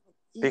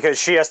 because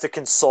she has to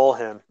console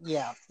him.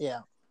 Yeah.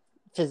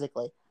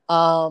 Physically.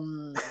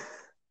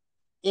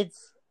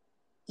 It's...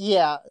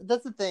 Yeah,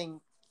 that's the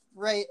thing.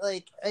 Right?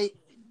 Like,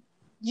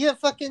 you have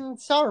fucking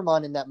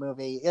Saruman in that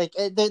movie. Like,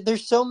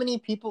 there's so many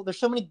people, there's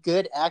so many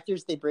good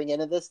actors they bring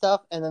into this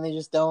stuff, and then they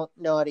just don't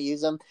know how to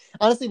use them.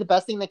 Honestly, the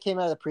best thing that came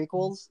out of the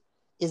prequels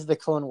is the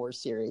Clone Wars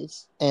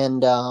series,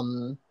 and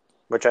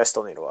which I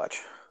still need to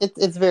watch.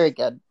 It's very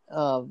good.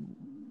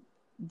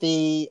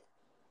 This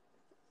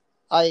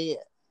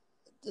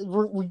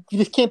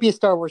can't be a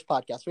Star Wars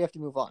podcast. We have to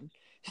move on.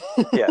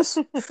 Yes,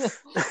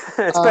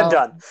 it's been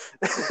done.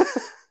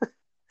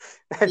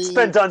 It's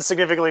been done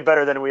significantly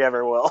better than we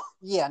ever will.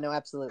 Yeah, no,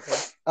 absolutely.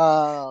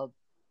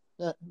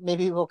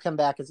 Maybe we'll come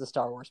back as a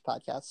Star Wars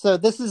podcast. So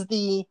this is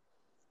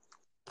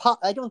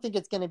I don't think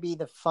it's going to be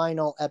the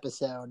final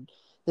episode.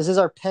 This is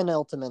our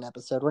penultimate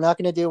episode. We're not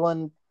going to do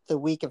one the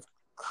week of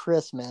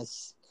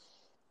Christmas.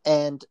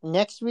 And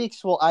next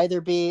week's will either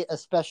be a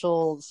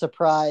special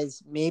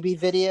surprise maybe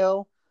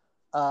video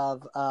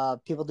of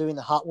people doing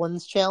the Hot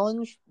Ones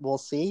challenge. We'll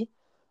see.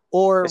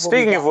 Or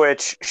speaking of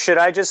which, should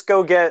I just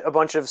go get a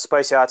bunch of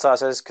spicy hot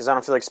sauces? Because I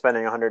don't feel like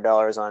spending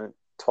 $100 on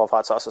 12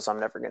 hot sauces I'm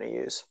never going to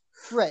use.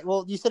 Right.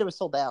 Well, you said it was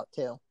sold out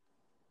too.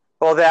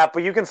 Well,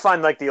 but you can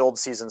find like the old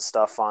season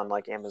stuff on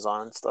like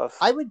Amazon and stuff.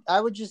 I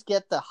would just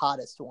get the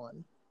hottest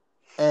one.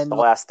 And the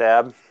last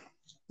dab.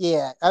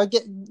 Yeah, I would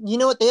get. You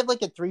know what? They have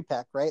like a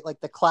 3-pack, right?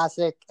 Like the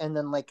classic, and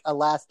then like a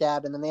last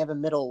dab, and then they have a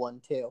middle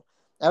one too.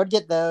 I would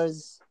get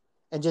those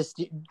and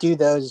just do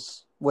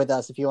those with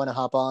us if you want to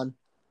hop on.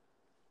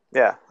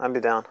 Yeah, I'd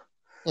be down.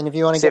 And if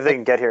you want to see if they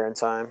can get here in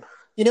time.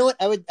 You know what?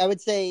 I would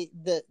say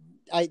that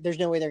there's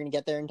no way they're going to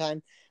get there in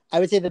time.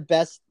 I would say the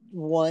best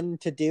one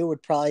to do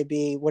would probably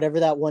be whatever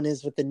that one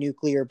is with the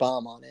nuclear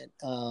bomb on it.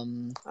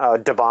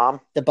 Da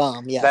Bomb. The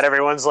bomb, yes. That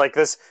everyone's like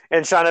this,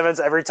 and Sean Evans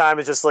every time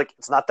is just like,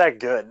 it's not that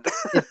good.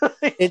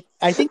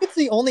 I think it's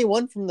the only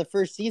one from the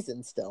first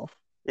season still.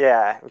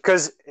 Yeah,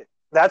 because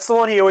that's the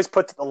one he always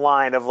puts the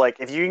line of like,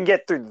 if you can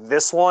get through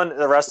this one,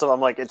 the rest of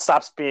them, like, it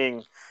stops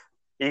being,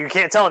 you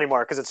can't tell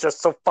anymore because it's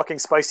just so fucking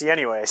spicy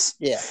anyways.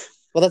 Yeah.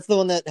 Well, that's the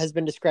one that has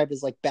been described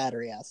as like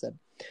battery acid.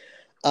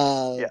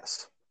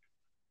 Yes.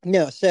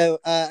 No, so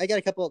I got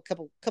a couple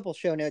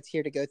show notes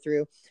here to go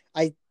through.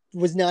 I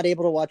was not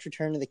able to watch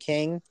Return of the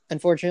King,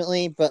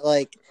 unfortunately, but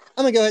like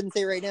I'm gonna go ahead and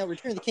say right now,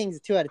 Return of the King is a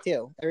 2 out of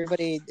 2.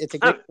 Everybody, it's a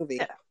great movie.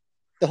 Yeah.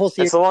 The whole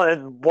series. It's the one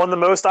that won the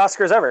most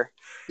Oscars ever.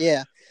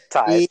 Yeah.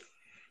 Tied.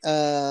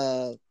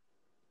 Oh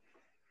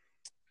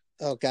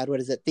God, what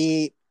is it?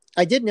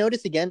 I did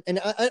notice again, and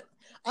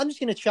I'm just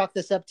gonna chalk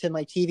this up to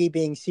my TV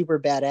being super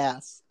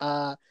badass.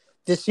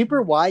 The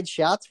super wide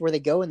shots where they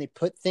go and they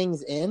put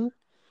things in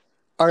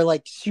are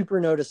like super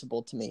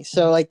noticeable to me.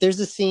 So like there's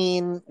a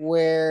scene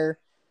where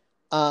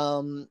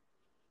the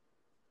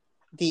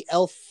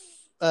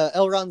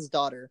Elrond's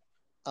daughter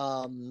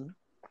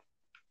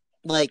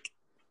like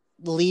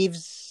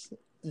leaves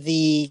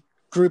the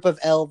group of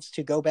elves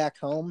to go back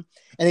home,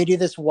 and they do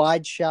this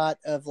wide shot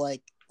of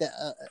like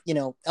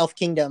the Elf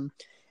Kingdom,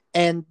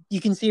 and you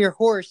can see her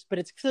horse, but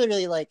it's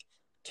clearly like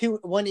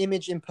one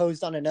image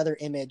imposed on another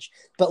image,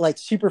 but like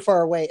super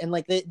far away, and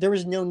like there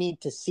was no need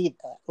to see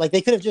that. Like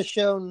they could have just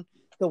shown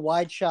the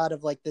wide shot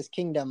of like this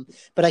kingdom,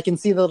 but I can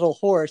see the little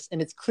horse,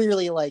 and it's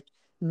clearly like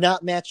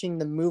not matching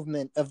the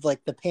movement of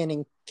like the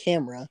panning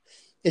camera.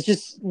 It's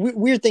just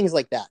weird things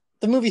like that.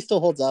 The movie still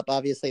holds up,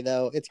 obviously,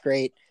 though. It's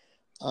great.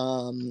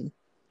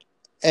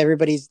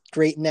 Everybody's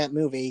great in that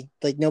movie.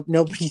 Like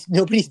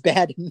nobody's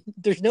bad.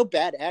 There's no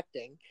bad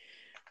acting.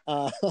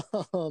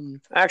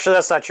 Actually,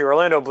 that's not true.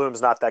 Orlando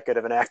Bloom's not that good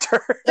of an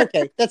actor.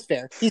 Okay, that's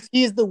fair.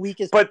 He's the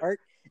weakest part,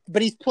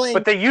 but he's playing.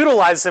 But they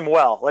utilize him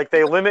well. Like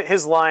they limit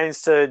his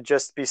lines to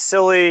just be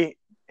silly,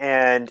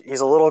 and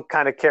he's a little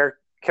kind of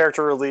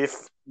character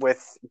relief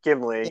with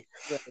Gimli.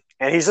 Right.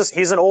 And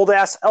he's an old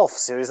ass elf,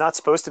 so he's not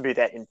supposed to be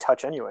that in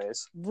touch,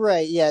 anyways.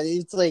 Right? Yeah,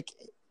 it's like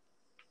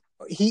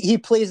he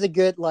plays a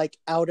good like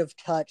out of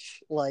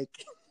touch like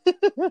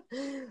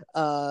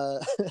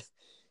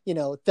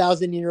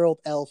 1,000-year-old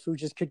elf who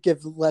just could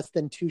give less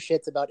than 2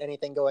 shits about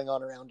anything going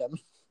on around him.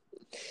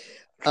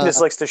 He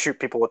just likes to shoot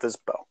people with his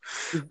bow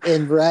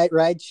and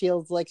ride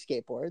shields like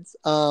skateboards.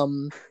 I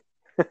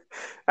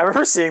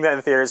remember seeing that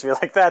in theaters and be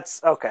like,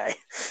 that's okay.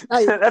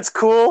 That's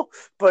cool,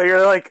 but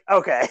you're like,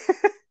 okay.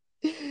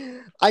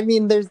 I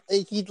mean,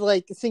 he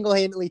like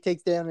single-handedly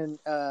takes down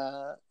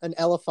an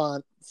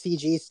elephant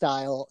CG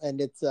style, and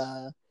it's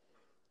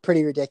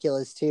pretty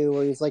ridiculous too,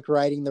 where he's like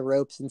riding the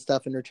ropes and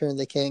stuff in Return of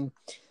the King.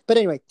 But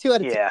anyway, 2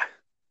 out of 10.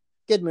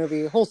 Good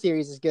movie. Whole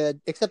series is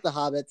good, except the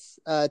Hobbits.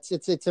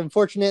 It's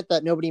unfortunate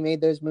that nobody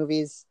made those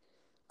movies.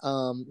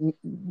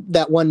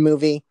 That one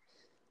movie.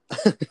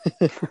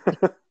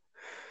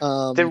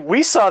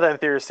 We saw that in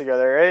theaters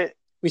together, right?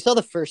 We saw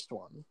the first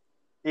one.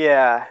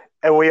 Yeah,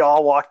 and we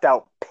all walked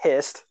out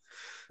pissed.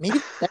 Maybe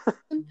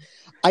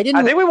I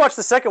think we watched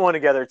the second one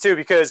together too,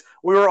 because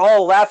we were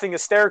all laughing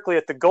hysterically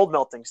at the gold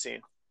melting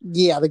scene.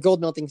 Yeah, the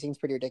gold melting scene's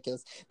pretty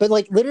ridiculous. But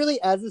like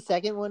literally as the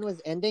second one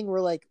was ending,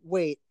 we're like,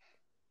 wait,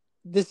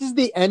 this is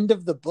the end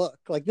of the book.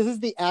 Like this is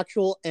the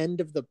actual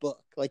end of the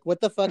book. Like what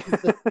the fuck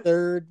is the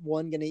third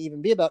one going to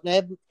even be about?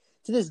 And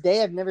to this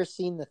day, I've never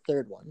seen the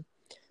third one.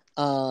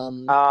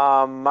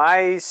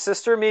 My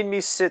sister made me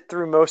sit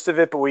through most of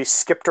it, but we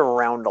skipped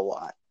around a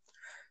lot.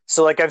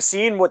 So like I've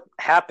seen what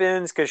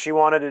happens because she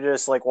wanted to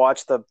just like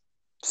watch the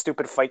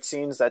stupid fight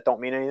scenes that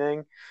don't mean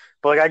anything.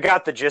 But like I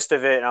got the gist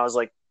of it, and I was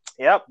like,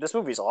 yep, this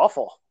movie's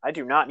awful. I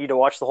do not need to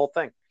watch the whole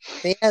thing.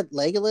 They had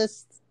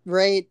Legolas,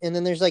 right? And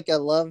then there's like a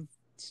love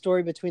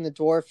story between the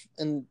dwarf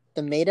and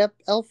the made-up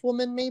elf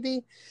woman,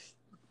 maybe.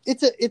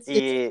 It's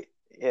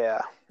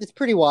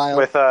pretty wild.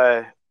 With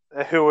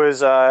who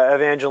was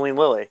Evangeline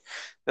Lilly?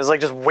 It's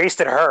like just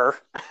wasted her.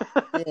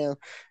 Yeah,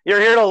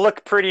 you're here to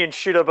look pretty and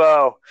shoot a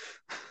bow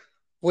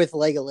with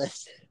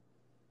Legolas.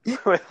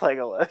 With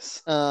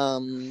Legolas.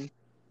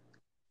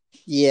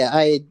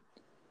 Yeah,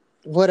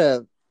 what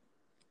a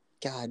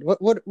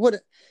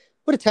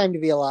time to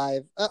be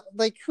alive.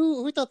 Like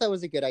who thought that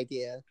was a good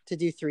idea to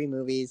do 3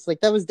 movies?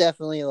 Like that was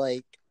definitely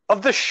like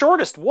of the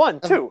shortest one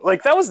too.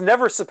 Like that was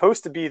never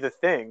supposed to be the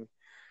thing.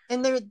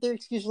 And their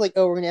excuse was like,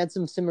 oh, we're gonna add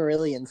some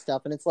Silmarillion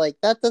stuff, and it's like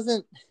that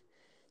doesn't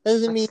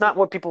mean it's not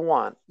what people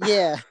want.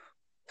 Yeah.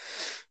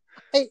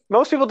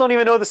 Most people don't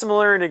even know the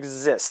Silmarillion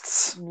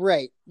exists.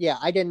 Right. Yeah,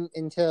 I didn't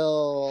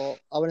until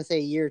I want to say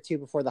a year or 2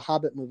 before the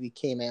Hobbit movie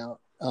came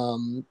out.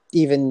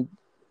 Even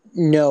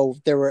know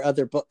there were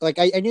other books. Like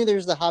I knew there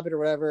was the Hobbit or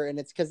whatever, and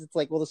it's because it's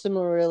like, well, the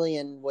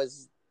Silmarillion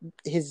was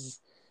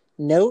his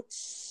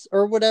notes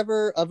or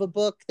whatever of a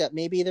book that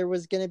maybe there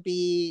was going to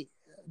be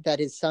that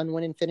his son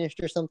went and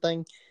finished or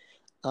something.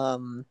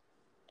 The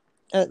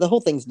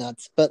whole thing's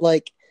nuts. But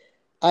like,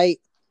 I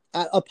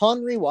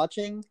upon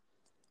rewatching,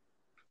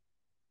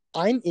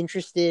 I'm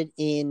interested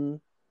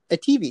in a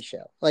TV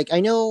show. Like,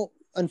 I know,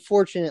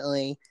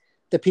 unfortunately,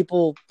 the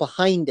people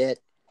behind it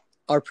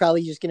are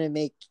probably just going to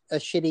make a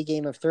shitty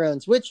Game of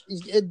Thrones, which,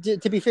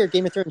 to be fair,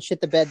 Game of Thrones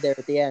shit the bed there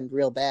at the end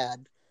real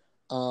bad.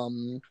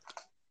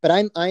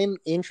 But I'm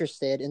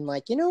interested in,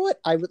 like, you know what?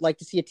 I would like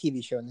to see a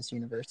TV show in this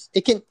universe.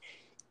 It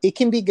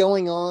can be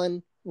going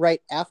on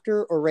right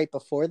after or right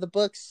before the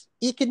books.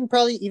 It can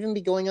probably even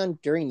be going on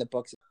during the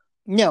books.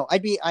 No,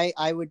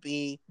 I would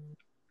be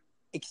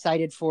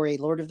excited for a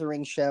Lord of the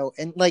Rings show,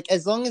 and like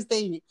as long as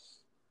they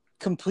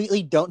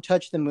completely don't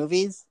touch the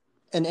movies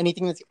and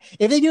anything that's,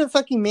 if they do it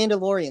fucking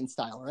Mandalorian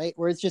style, right,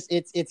 where it's just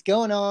it's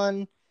going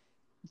on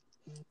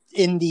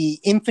in the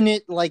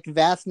infinite like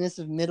vastness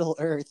of Middle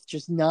Earth,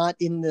 just not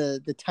in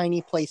the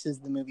tiny places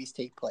the movies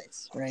take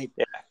place, right?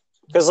 Yeah.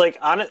 Because like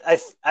I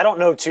don't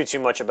know too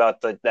much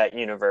about that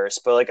universe,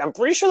 but like I'm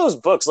pretty sure those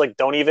books like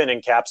don't even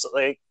encapsulate.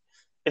 Like,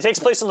 it takes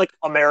place in like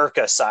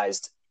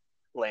America-sized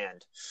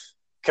land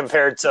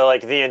compared to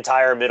like the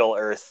entire Middle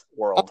Earth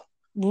world.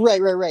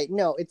 Right.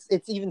 No, it's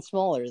even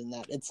smaller than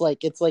that. It's like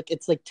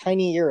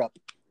tiny Europe.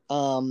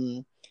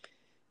 So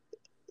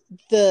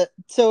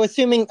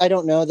assuming I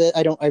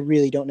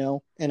really don't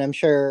know, and I'm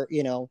sure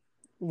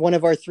one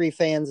of our three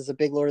fans is a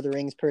big Lord of the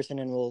Rings person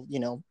and will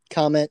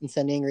comment and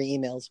send angry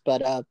emails.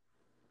 But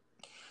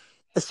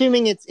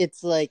assuming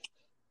it's like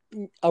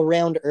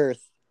around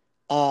Earth,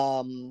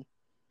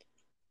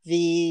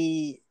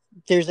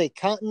 there's a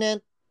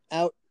continent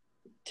out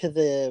to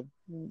the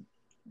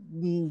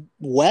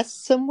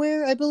west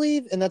somewhere, I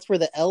believe, and that's where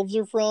the elves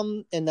are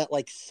from, and that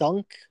like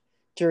sunk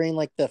during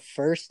like the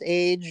first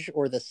age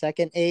or the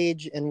second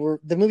age, and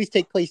the movies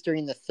take place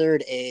during the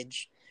third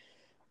age,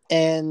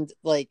 and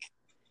like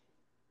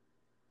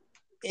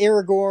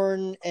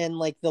Aragorn and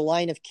like the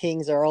line of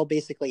kings are all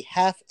basically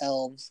half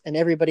elves, and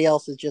everybody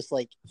else is just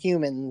like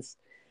humans.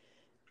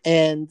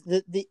 And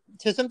the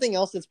to something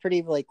else that's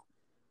pretty like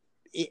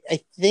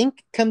I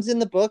think comes in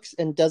the books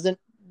and doesn't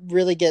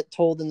really get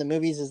told in the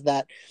movies is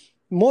that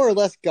more or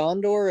less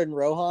Gondor and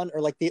Rohan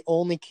are like the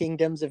only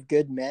kingdoms of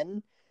good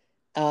men,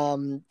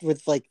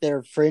 with like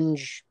their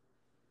fringe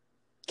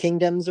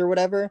kingdoms or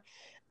whatever.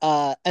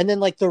 And then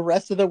like the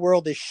rest of the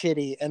world is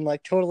shitty and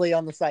like totally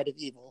on the side of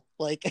evil.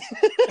 Like,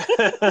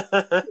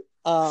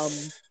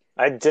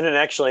 I didn't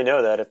actually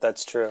know that, if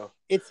that's true.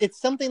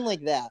 It's something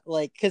like that.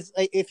 Like, because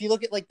if you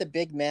look at like the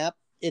big map,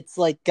 it's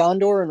like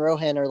Gondor and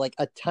Rohan are like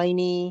a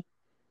tiny,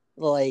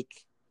 like,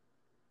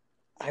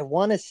 I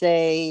want to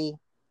say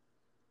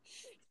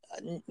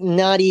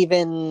not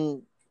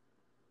even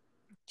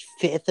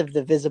fifth of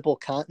the visible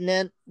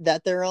continent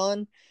that they're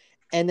on.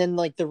 And then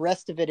like the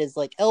rest of it is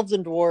like elves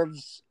and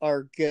dwarves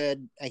are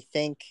good, I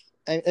think.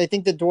 I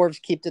think the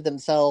dwarves keep to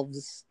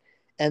themselves,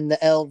 and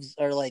the elves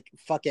are like,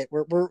 fuck it,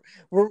 we're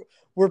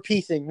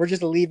piecing, we're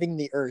just leaving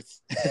the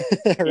earth.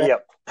 Right?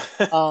 Yep.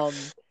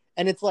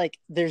 And it's like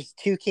there's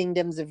two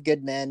kingdoms of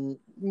good men.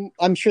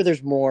 I'm sure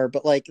there's more,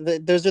 but like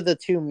those are the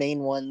two main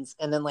ones.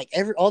 And then like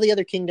all the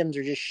other kingdoms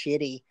are just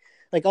shitty.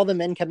 Like all the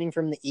men coming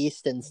from the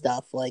east and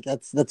stuff. Like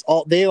that's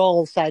all. They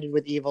all sided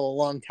with evil a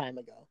long time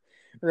ago,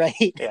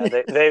 right?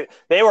 Yeah,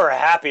 they were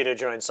happy to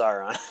join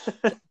Sauron.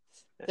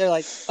 They're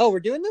like, oh, we're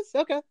doing this,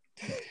 okay.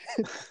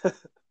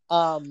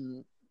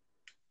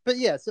 But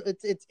yeah, so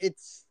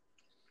it's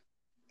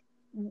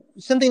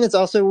something that's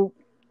also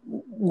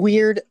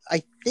weird.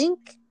 I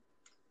think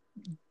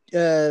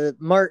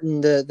Martin,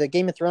 the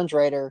Game of Thrones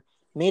writer,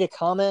 made a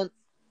comment,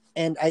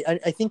 and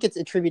I think it's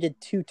attributed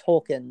to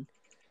Tolkien,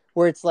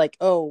 where it's like,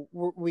 oh,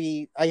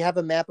 I have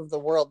a map of the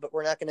world, but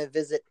we're not going to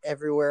visit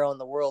everywhere on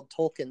the world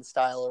Tolkien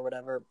style or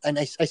whatever. And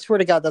I swear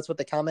to God, that's what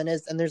the comment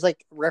is. And there's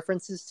like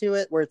references to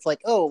it where it's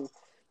like, oh,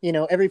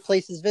 every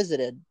place is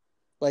visited,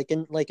 like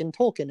in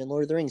Tolkien and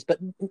Lord of the Rings, but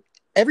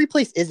every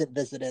place isn't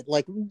visited.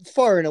 Like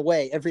far and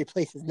away, every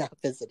place is not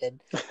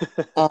visited.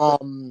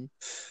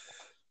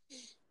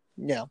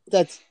 No,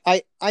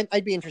 I'd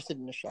be interested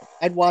in the show.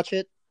 I'd watch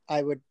it.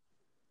 I would.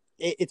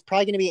 It's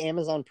probably going to be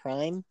Amazon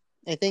Prime,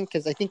 I think,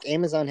 because I think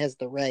Amazon has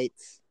the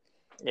rights.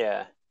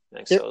 Yeah, I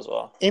think so as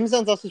well.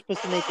 Amazon's also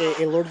supposed to make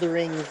a Lord of the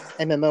Rings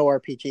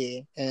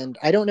MMORPG, and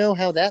I don't know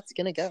how that's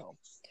going to go.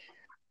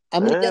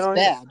 I'm going to guess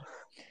bad.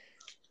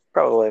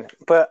 Probably,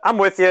 but I'm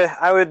with you.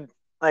 I would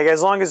like,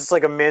 as long as it's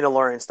like a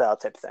Mandalorian style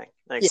type thing.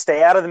 Like,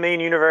 stay out of the main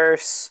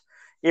universe.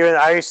 Even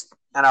I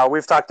know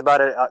we've talked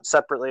about it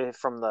separately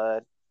from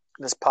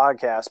this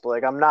podcast, but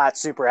like I'm not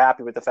super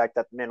happy with the fact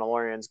that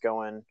Mandalorian's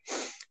going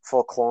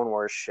full Clone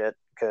Wars shit,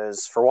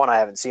 because for one, I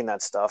haven't seen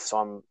that stuff, so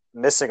I'm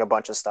missing a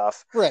bunch of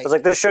stuff. Right. It's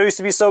like this show used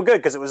to be so good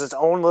because it was its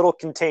own little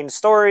contained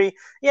story.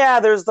 Yeah,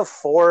 there's the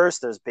Force,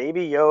 there's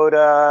Baby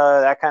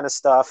Yoda, that kind of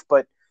stuff,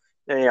 but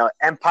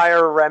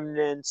Empire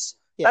remnants.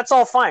 Yeah. That's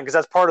all fine because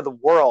that's part of the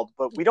world,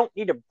 but we don't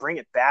need to bring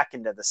it back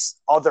into this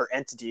other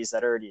entities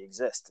that already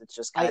exist. It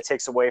just kind of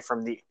takes away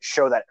from the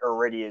show that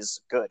already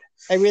is good.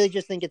 I really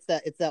just think it's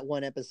that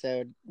one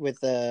episode with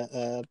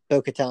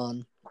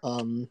Bo-Katan.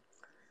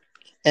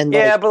 And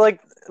but like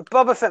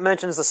Boba Fett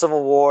mentions the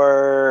Civil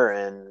War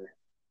and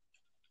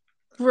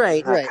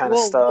right kind of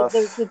stuff.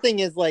 The thing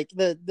is, like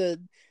the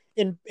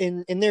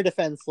in their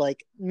defense,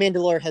 like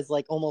Mandalore has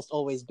like almost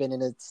always been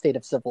in a state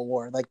of civil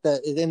war. Like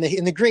in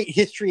the great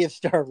history of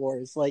Star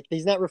Wars, like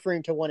he's not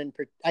referring to one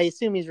I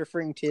assume he's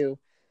referring to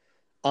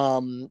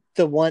the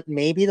one,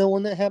 maybe the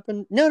one that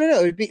happened. No,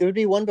 it would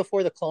be one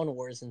before the Clone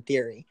Wars in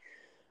theory.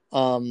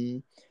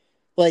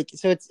 Like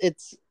so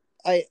it's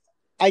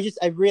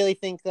I really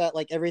think that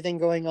like everything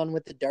going on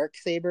with the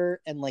Darksaber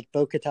and like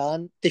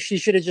Bo-Katan, she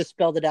should have just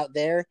spelled it out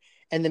there,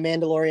 and the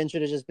Mandalorian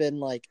should have just been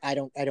like, I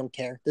don't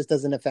care. This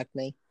doesn't affect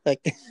me.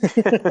 Like,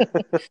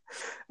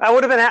 I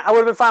would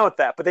have been fine with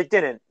that, but they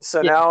didn't.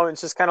 So yeah. now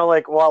it's just kind of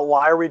like, well,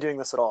 why are we doing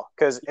this at all?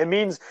 Because it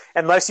means,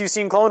 unless you've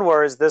seen Clone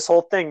Wars, this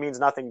whole thing means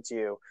nothing to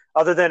you,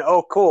 other than,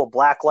 oh, cool,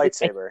 black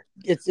lightsaber.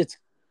 It's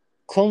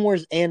Clone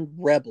Wars and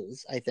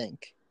Rebels, I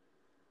think,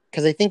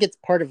 because I think it's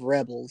part of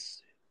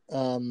Rebels.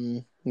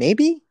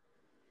 Maybe.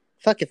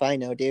 Fuck if I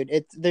know, dude.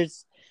 They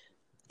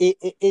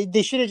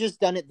should have just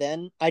done it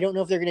then. I don't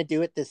know if they're gonna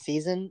do it this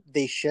season.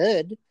 They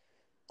should.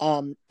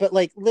 But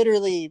like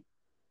literally,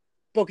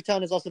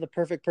 Bo-Katan is also the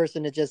perfect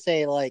person to just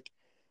say like,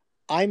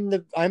 I'm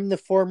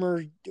the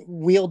former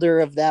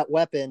wielder of that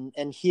weapon,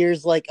 and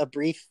here's like a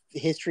brief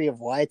history of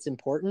why it's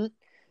important,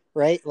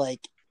 right?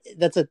 Like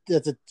that's a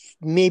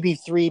maybe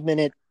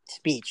 3-minute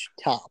speech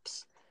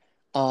tops.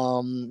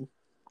 But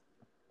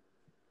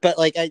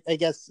like I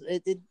guess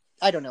it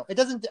I don't know. It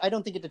doesn't. I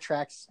don't think it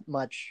detracts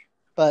much.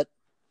 But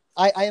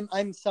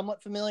I'm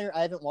somewhat familiar.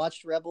 I haven't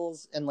watched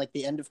Rebels and like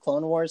the end of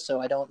Clone Wars,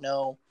 so I don't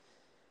know.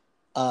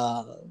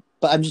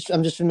 But I'm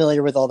just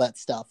familiar with all that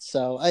stuff.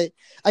 So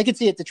I could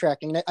see it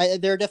detracting.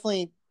 There are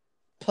definitely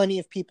plenty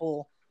of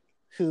people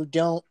who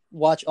don't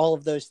watch all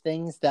of those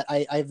things that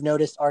I've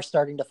noticed are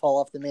starting to fall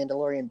off the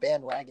Mandalorian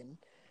bandwagon.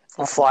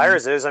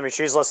 Flyers is, I mean,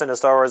 she's listening to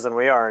Star Wars than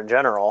we are in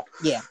general.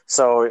 Yeah.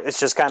 So it's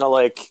just kind of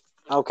like,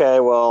 okay,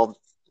 well,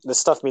 this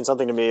stuff means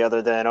something to me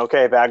other than,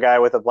 okay, bad guy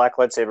with a black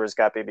lightsaber's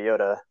got Baby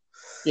Yoda.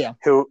 Yeah.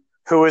 Who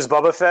is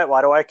Boba Fett?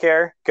 Why do I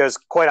care? Because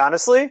quite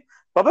honestly,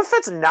 Boba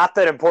Fett's not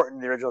that important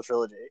in the original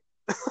trilogy.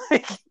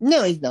 Like,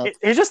 no, he's not.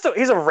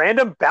 He's a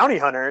random bounty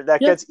hunter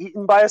that gets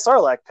eaten by a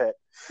Sarlacc pit.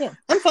 Yeah,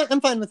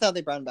 I'm fine with how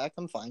they brought him back.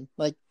 I'm fine.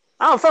 Like,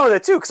 I'm fine with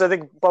it too, because I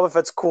think Boba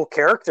Fett's a cool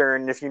character,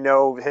 and if you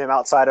know him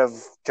outside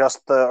of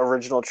just the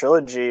original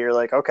trilogy, you're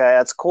like, okay,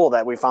 that's cool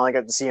that we finally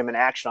got to see him in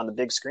action on the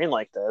big screen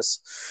like this.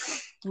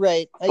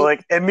 Right. But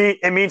like,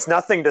 it means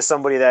nothing to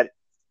somebody that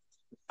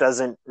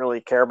doesn't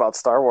really care about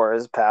Star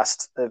Wars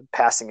past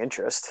passing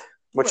interest.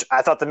 Which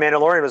I thought The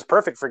Mandalorian was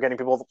perfect for getting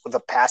people with a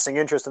passing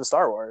interest in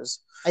Star Wars.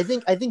 I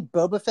think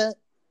Boba Fett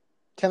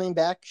coming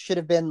back should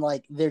have been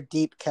like their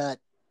deep cut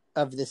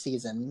of the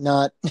season,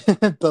 not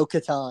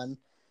Bo-Katan.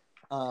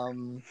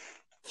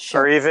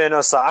 Or even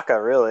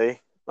Osaka, really.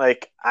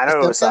 Like, I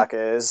know who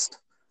Osaka is.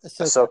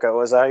 Ahsoka.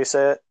 Was that how you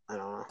say it? I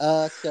don't know.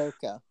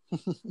 Ahsoka.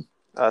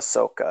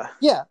 Ahsoka.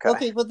 Yeah.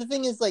 Okay. But the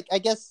thing is, like, I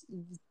guess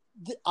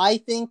I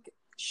think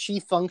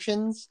she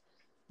functions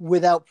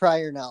without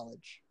prior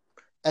knowledge.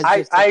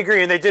 I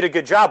agree, and they did a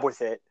good job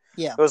with it.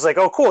 Yeah. It was like,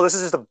 oh, cool, this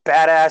is just a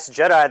badass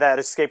Jedi that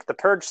escaped the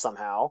Purge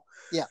somehow.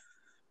 Yeah.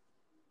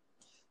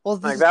 Well,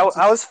 like that,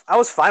 I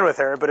was fine with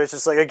her, but it's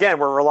just like, again,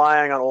 we're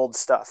relying on old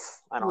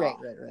stuff. I don't know.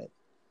 Right.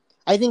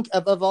 I think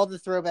of all the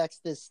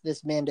throwbacks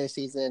this Mando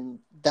season,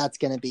 that's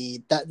gonna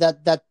be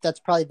that's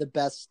probably the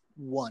best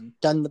one,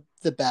 done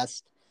the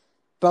best.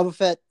 Boba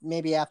Fett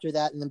maybe after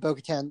that, and then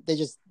Bo-Katan, they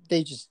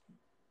just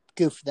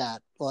goofed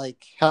that,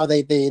 like how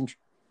they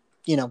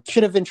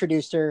should have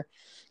introduced her,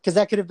 because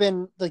that could have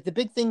been like the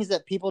big things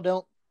that people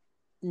don't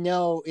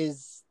know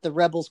is the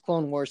Rebels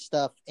Clone Wars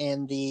stuff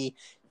and the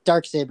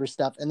Darksaber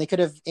stuff, and they could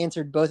have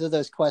answered both of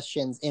those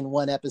questions in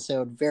one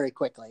episode very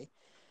quickly.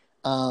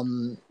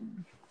 Boba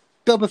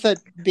Fett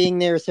being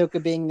there,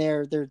 Ahsoka being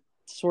there, they're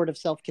sort of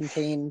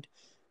self-contained.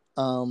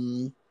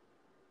 Boba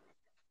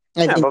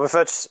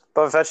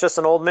Fett's just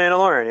an old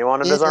Mandalorian. He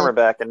wanted his armor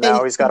back, and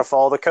now he's got to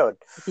follow the code.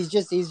 He's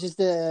just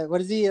a,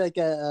 what is he, like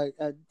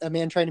a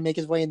man trying to make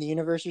his way in the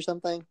universe or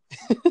something?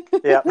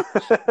 Yeah,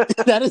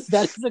 that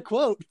is a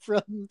quote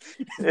from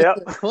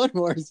Clone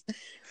Wars.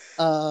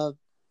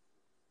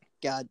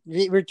 God,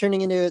 we're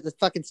turning into the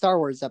fucking Star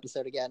Wars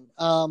episode again.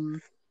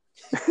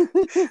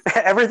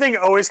 Everything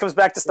always comes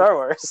back to Star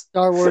Wars.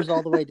 Star Wars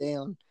all the way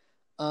down.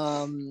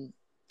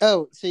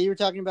 Oh, so you were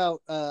talking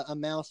about a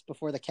mouse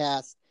before the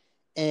cast.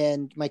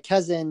 And my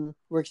cousin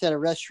works at a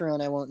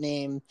restaurant I won't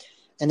name,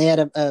 and they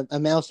had a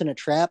mouse in a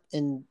trap,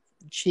 and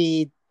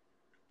she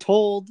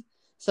told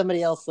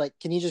somebody else, like,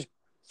 can you just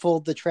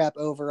fold the trap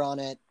over on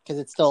it because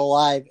it's still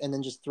alive and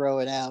then just throw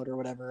it out or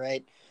whatever,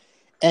 right?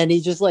 And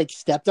he just, like,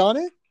 stepped on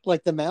it,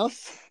 like the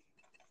mouse.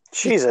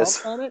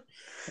 Jesus. On it.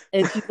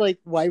 And she's like,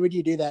 why would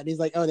you do that? And he's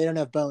like, oh, they don't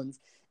have bones.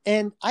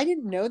 And I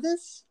didn't know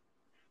this.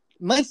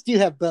 Mice do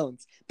have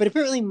bones, but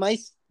apparently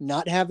mice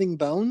not having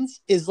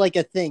bones is like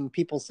a thing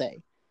people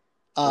say.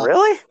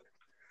 Really?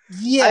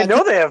 Yeah. I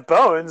know they have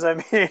bones. I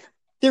mean,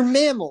 they're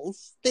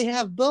mammals. They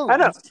have bones. I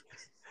know.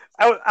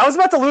 I was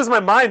about to lose my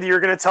mind that you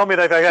were going to tell me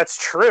that that's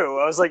true.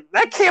 I was like,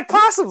 that can't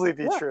possibly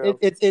be true.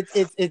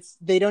 It's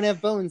they don't have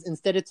bones.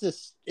 Instead,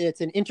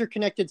 it's an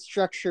interconnected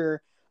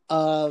structure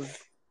of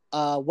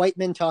white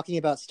men talking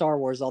about Star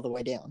Wars all the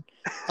way down.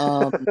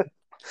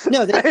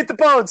 No, I hate the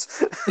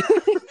bones.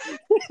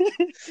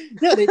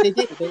 No, they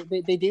do.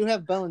 They do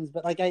have bones,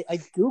 but like I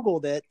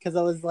Googled it because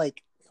I was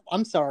like,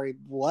 I'm sorry,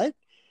 what?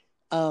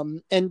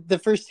 And the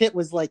first hit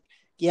was like,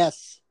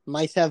 yes,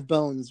 mice have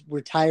bones.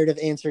 We're tired of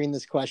answering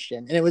this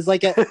question. And it was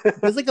like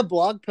a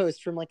blog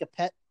post from like a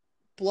pet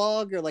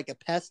blog or like a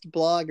pest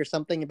blog or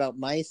something about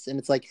mice, and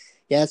it's like,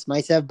 yes,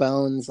 mice have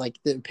bones. Like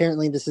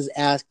apparently this is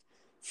asked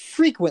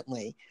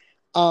frequently.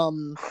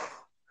 I've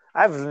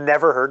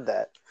never heard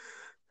that.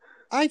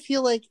 I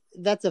feel like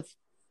that's a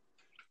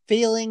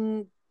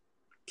failing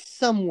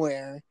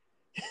somewhere.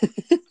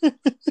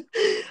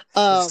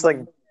 Just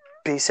like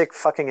basic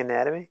fucking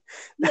anatomy.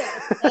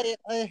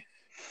 Yeah,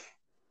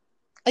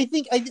 I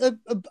think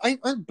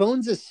aren't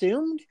bones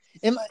assumed?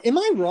 Am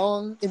I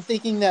wrong in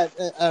thinking that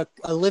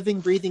a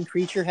living, breathing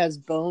creature has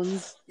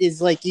bones?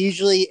 Is like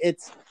usually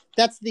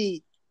that's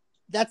the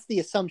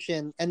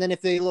assumption, and then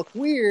if they look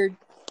weird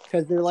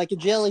because they're like a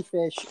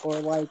jellyfish or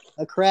like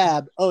a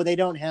crab, oh, they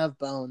don't have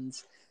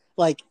bones.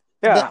 Like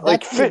yeah,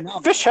 like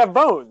fish have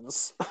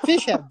bones.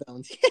 Fish have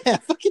bones. Yeah,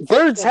 fucking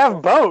birds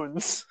have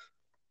bones.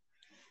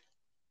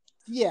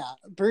 Yeah,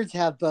 birds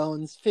have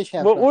bones. Fish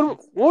have bones.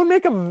 What would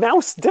make a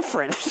mouse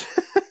different?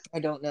 I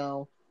don't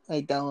know.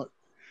 I don't.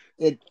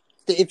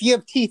 If you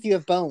have teeth, you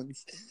have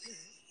bones.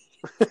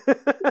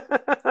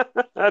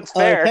 That's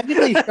fair.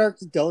 Technically,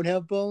 sharks don't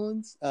have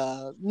bones.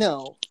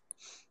 No.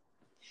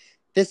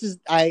 This is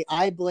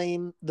I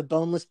blame the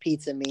boneless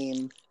pizza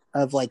meme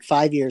of like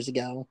 5 years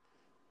ago.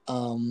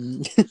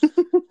 No,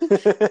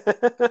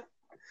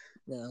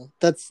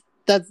 that's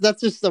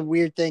just a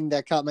weird thing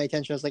that caught my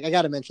attention. I was like, I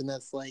got to mention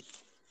this. Like,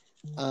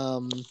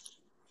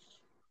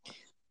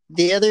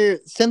 the other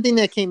something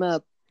that came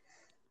up,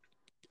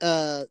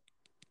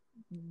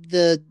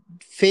 the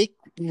fake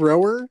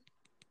rower,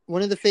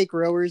 one of the fake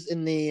rowers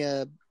in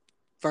the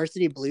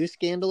Varsity Blues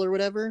scandal or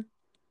whatever.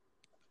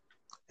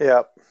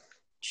 Yep.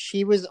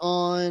 She was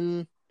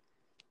on.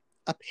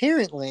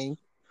 Apparently,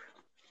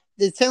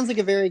 it sounds like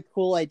a very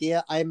cool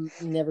idea. I'm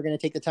never going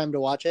to take the time to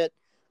watch it.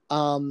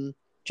 Jada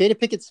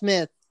Pinkett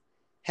Smith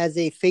has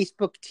a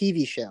Facebook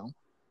TV show,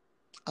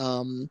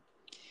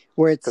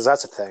 where it's, because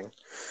that's a thing.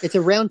 It's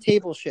a round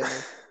table show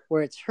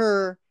where it's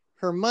her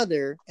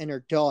mother, and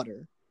her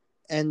daughter,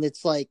 and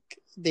it's like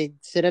they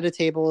sit at a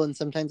table, and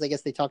sometimes I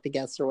guess they talk to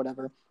guests or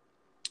whatever.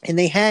 And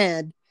they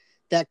had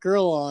that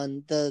girl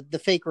on,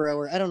 the fake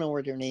rower. I don't know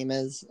what her name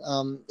is.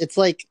 It's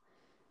like,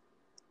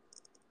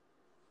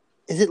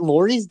 is it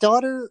Lori's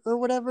daughter or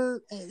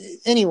whatever?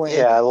 Anyway.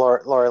 Yeah,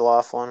 Lori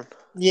Loughlin.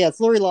 Yeah, it's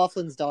Lori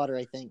Loughlin's daughter,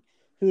 I think,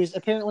 who's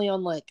apparently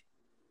on like,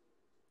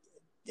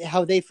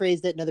 how they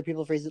phrased it and other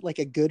people phrased it, like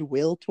a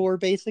goodwill tour,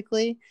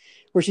 basically,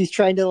 where she's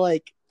trying to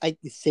like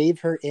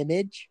save her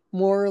image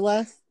more or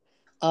less.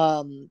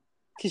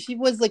 Because she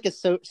was like a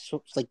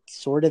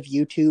sort of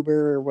YouTuber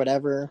or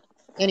whatever.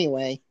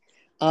 Anyway,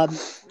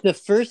 the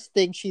first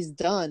thing she's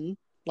done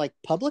like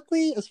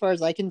publicly, as far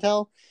as I can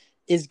tell,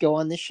 is go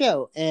on the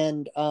show.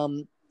 And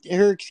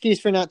her excuse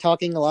for not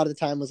talking a lot of the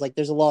time was like,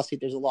 there's a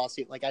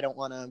lawsuit. Like, I don't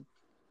want to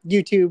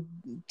YouTube,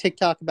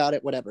 TikTok about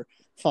it, whatever.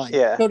 Fine.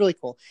 Yeah. Totally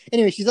cool.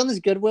 Anyway, she's on this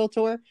goodwill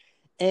tour,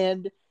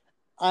 and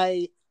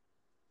I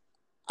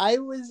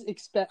was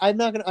I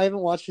haven't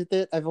watched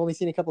it. I've only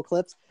seen a couple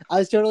clips. I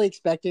was totally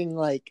expecting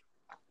like,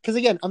 because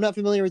again, I'm not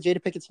familiar with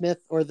Jada Pinkett Smith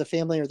or the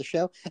family or the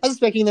show. I was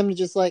expecting them to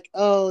just like,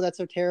 oh, that's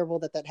so terrible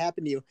that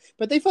happened to you.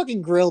 But they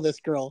fucking grill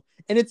this girl,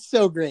 and it's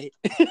so great.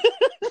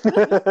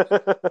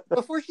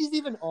 Before she's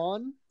even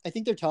on, I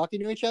think they're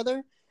talking to each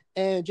other,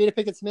 and Jada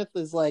Pinkett Smith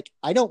is like,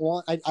 I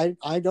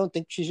don't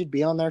think she should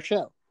be on their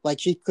show. Like,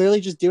 she's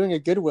clearly just doing a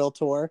goodwill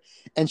tour,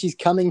 and she's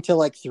coming to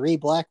like 3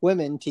 black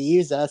women to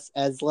use us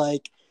as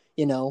like,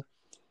 you know,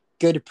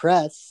 good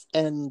press.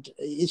 And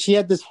she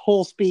had this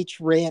whole speech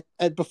rant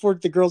before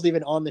the girl's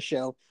even on the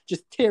show,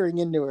 just tearing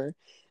into her.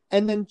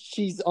 And then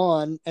she's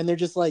on, and they're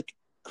just like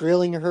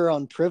grilling her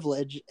on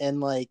privilege, and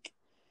like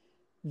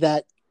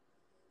that.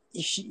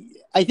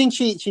 I think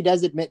she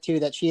does admit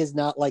too that she is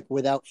not like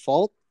without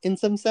fault in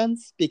some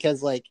sense,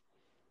 because like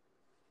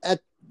at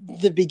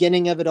the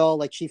beginning of it all,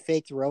 like she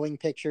faked rowing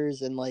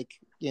pictures and like,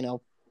 you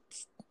know,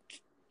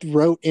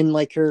 wrote in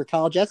like her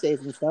college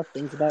essays and stuff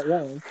things about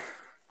rowing.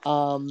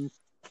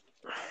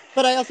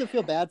 But I also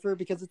feel bad for her,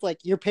 because it's like,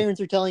 your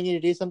parents are telling you to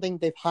do something.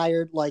 They've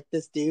hired like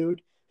this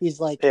dude who's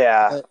like,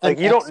 yeah, like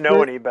you don't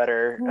know any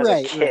better as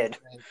a kid.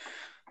 Right.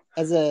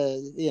 As a,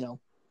 you know,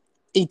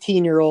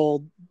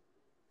 18-year-old,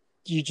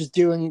 you're just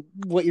doing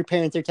what your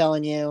parents are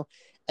telling you.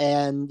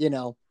 And, you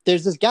know,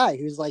 there's this guy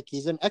who's like,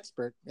 he's an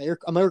expert.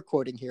 I'm air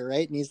quoting here,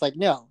 right? And he's like,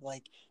 no,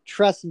 like,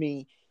 trust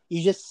me,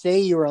 you just say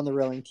you were on the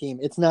rowing team.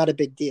 It's not a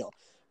big deal,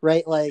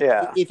 right? Like,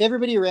 if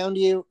everybody around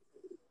you,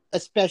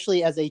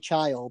 especially as a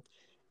child,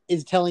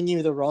 is telling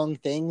you the wrong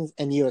things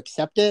and you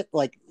accept it,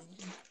 like,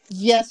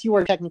 yes, you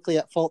are technically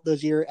at fault.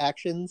 Those are your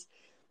actions.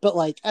 But,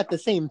 like, at the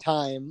same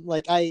time,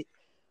 like,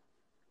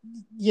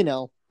 you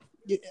know,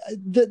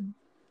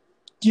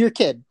 you're a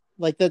kid.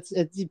 Like,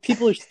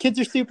 kids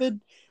are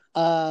stupid.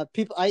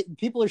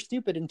 People are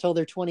stupid until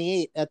they're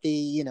 28 at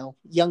the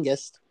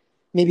youngest,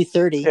 maybe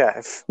 30.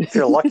 Yeah, if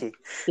you're lucky.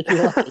 If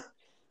you're lucky.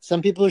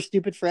 Some people are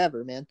stupid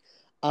forever, man.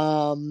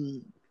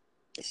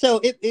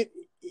 So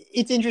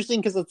it's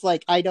interesting because it's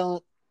like I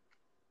don't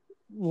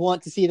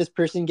want to see this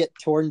person get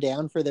torn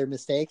down for their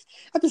mistakes.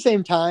 At the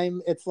same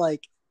time, it's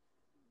like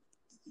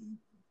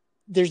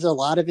there's a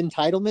lot of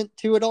entitlement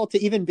to it all,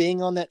 to even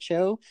being on that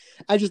show.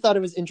 I just thought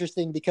it was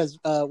interesting because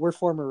we're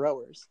former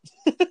rowers.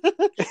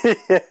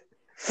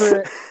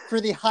 For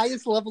the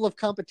highest level of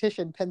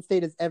competition Penn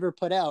State has ever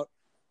put out,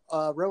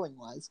 rowing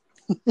wise.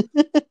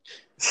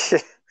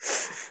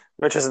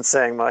 Which isn't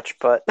saying much,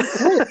 but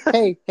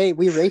hey,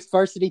 we raced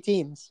varsity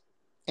teams.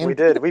 And we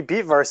did. We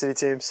beat varsity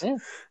teams. Yeah.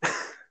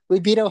 We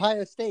beat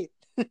Ohio State.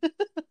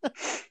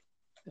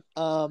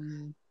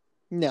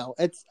 No,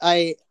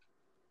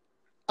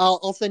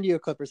 I'll send you a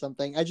clip or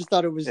something. I just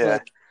thought it was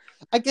like,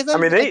 I guess.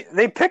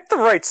 They picked the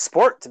right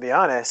sport, to be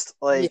honest.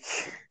 Like,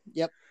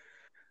 yep.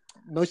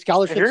 Most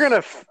scholarships. If you're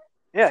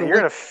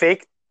gonna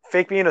fake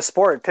being a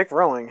sport, pick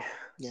rowing.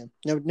 Yeah,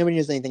 nobody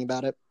knows anything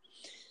about it.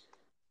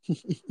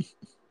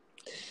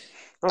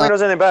 Nobody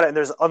knows anything about it, and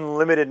there's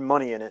unlimited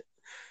money in it.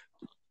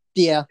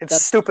 Yeah,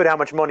 it's stupid how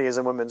much money is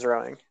in women's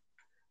rowing.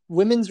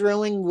 Women's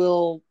rowing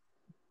will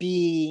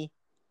be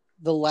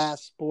the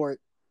last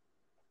sport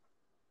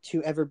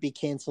to ever be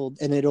canceled,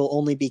 and it'll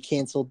only be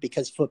canceled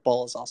because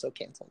football is also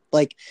canceled.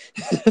 Like,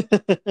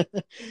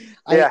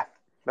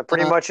 that's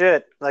pretty much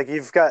it. Like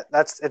it's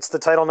the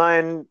Title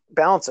IX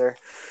balancer.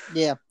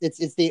 Yeah,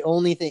 it's the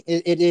only thing.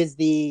 It is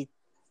the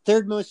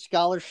third most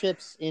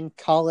scholarships in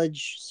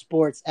college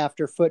sports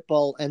after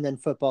football, and then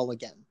football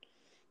again,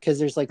 because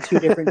there's like two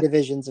different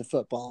divisions of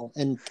football,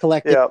 and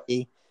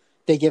collectively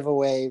they give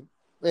away.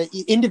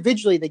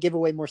 Individually, they give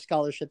away more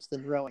scholarships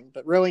than rowing,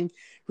 but rowing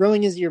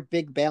is your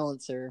big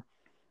balancer.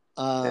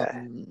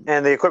 And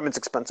the equipment's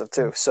expensive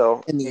too,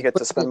 so you get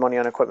to spend money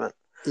on equipment.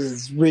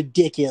 Is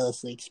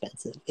ridiculously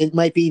expensive. It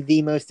might be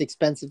the most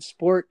expensive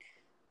sport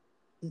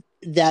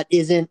that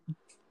isn't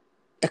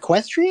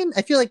equestrian.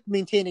 I feel like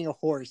maintaining a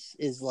horse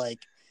is like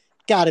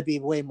got to be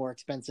way more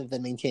expensive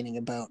than maintaining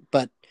a boat,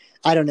 but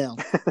I don't know.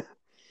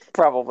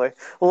 Probably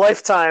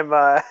lifetime.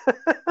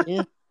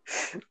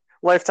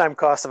 Lifetime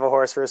cost of a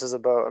horse versus a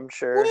boat, I'm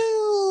sure.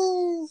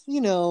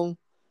 Well,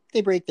 they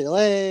break their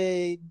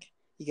leg.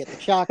 You get the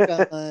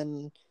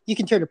shotgun. You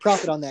can turn a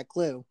profit on that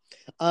glue.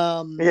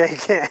 Yeah, you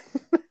can.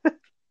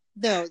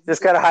 No,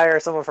 just gotta hire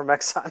someone from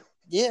Exxon.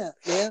 Yeah.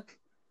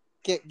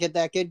 Get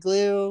that good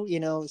glue.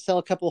 Sell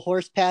a couple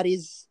horse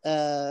patties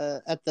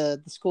at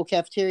the school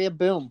cafeteria.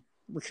 Boom,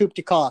 recoup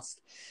your cost.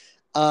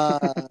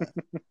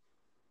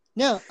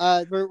 No,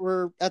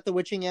 we're at the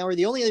witching hour.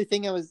 The only other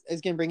thing I was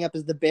going to bring up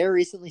is the Bear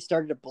recently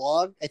started a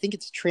blog. I think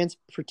it's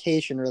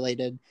transportation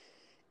related,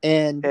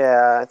 and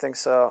yeah, I think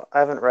so. I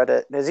haven't read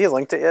it. Has he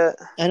linked it yet?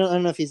 I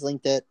don't know if he's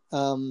linked it.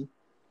 I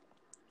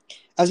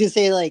was going to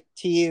say, like,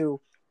 to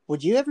you,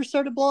 would you ever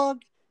start a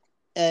blog?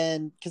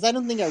 And because I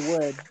don't think I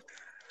would.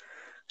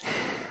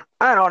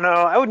 I don't know.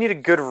 I would need a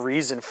good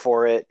reason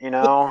for it,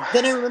 But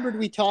then I remembered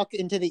we talk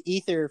into the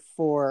ether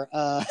for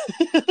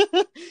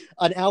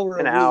an hour.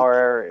 An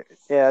hour.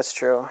 Yeah, that's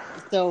true.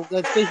 So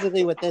that's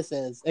basically what this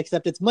is,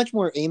 except it's much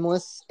more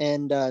aimless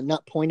and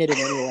not pointed in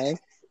any way.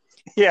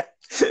 Yeah.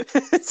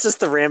 It's just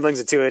the ramblings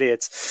of two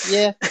idiots.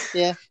 Yeah.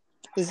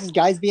 This is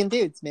guys being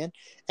dudes, man.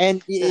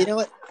 And you know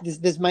what?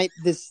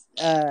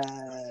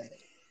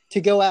 To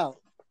go out,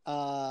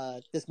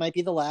 this might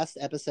be the last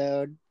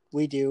episode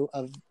we do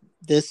of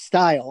this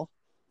style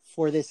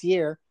for this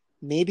year,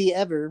 maybe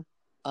ever,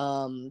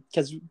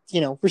 because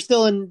we're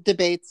still in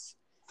debates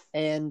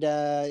and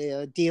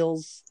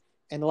deals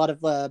and a lot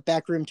of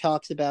backroom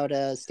talks about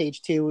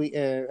stage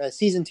 2,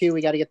 season 2.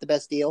 We got to get the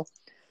best deal.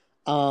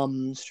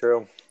 It's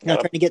true.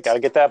 Gotta get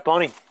that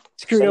money.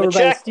 Screwed send over the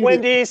check, by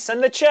Wendy.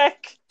 Send the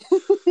check.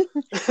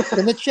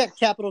 Send the check,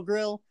 Capital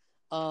Grill.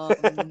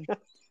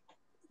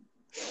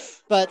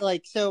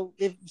 But so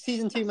if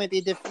season 2 might be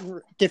a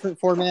different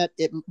format,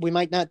 we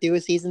might not do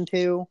a season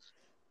 2.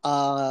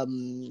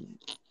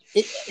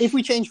 If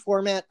we change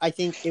format, I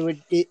think it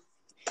would.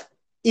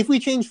 If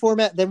we change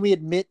format, then we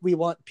admit we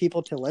want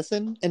people to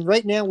listen, and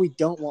right now we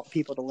don't want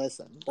people to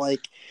listen. Yeah,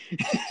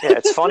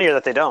 it's funnier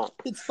that they don't.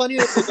 It's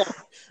funnier that they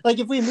don't.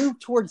 If we move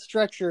towards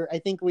structure, I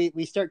think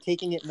we start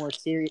taking it more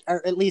serious,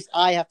 or at least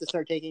I have to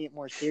start taking it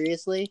more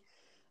seriously.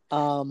 I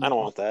don't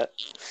want that.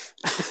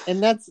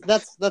 And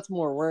that's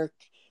more work.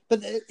 But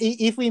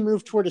if we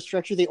move toward a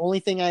structure, the only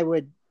thing I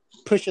would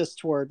push us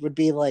toward would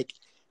be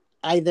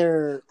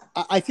either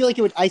I feel like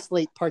it would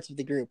isolate parts of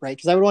the group, right?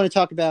 Because I would want to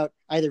talk about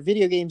either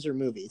video games or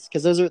movies,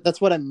 because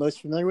that's what I'm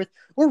most familiar with,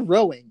 or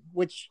rowing,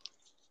 which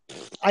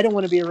I don't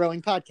want to be a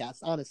rowing podcast,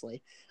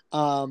 honestly.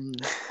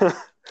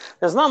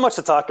 There's not much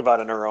to talk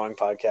about in a rowing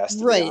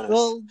podcast, right?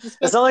 Well,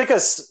 it's not like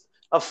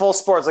a full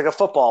sport. It's like a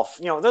football.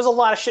 There's a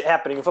lot of shit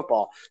happening in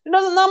football.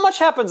 Not much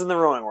happens in the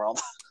rowing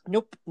world.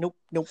 Nope.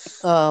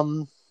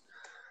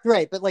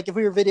 Right, but if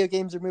we were video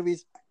games or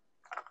movies,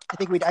 I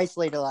think we'd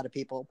isolate a lot of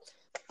people.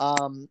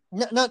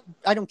 Not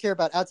I don't care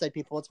about outside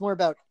people. It's more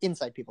about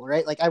inside people,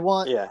 right? Like I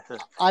want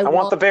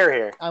the bear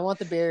here. I want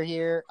the bear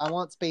here. I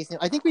want Space Neil.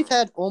 I think we've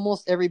had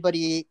almost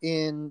everybody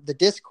in the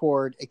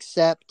Discord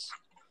except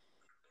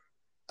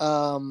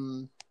Sunshine.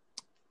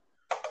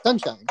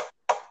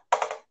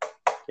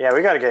 Yeah,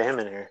 we got to get him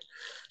in here.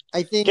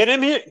 I think get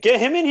him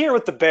in here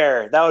with the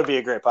bear. That would be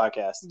a great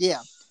podcast. Yeah,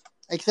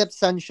 except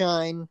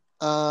Sunshine,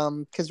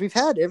 because we've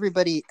had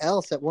everybody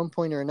else at one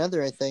point or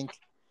another. I think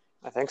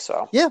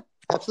so. Yeah,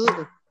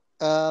 absolutely.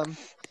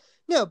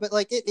 No, but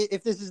like,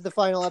 if this is the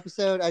final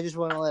episode, I just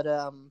want to let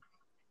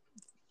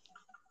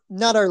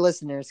not our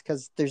listeners,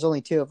 because there's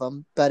only 2 of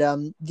them, but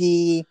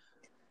the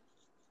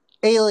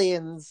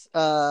aliens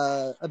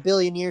a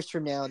billion years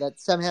from now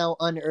that somehow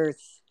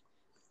unearth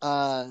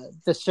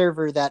the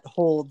server that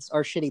holds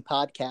our shitty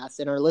podcast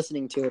and are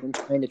listening to it and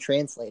trying to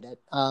translate it.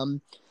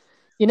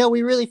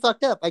 We really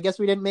fucked up. I guess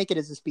we didn't make it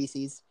as a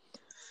species.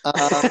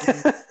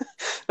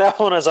 That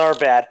one is our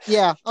bad.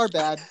 Yeah, our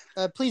bad.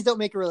 Please don't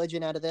make a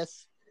religion out of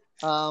this.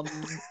 No,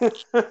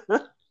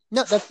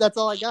 that's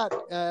all I got.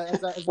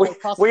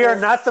 We are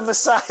not the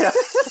Messiah.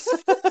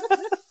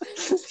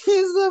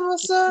 He's the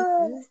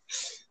Messiah.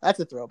 That's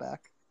a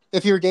throwback.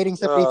 If you were dating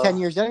somebody 10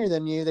 years younger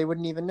than you, they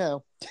wouldn't even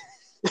know.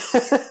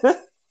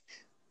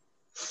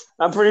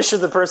 I'm pretty sure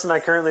the person I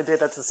currently date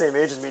that's the same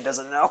age as me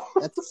doesn't know.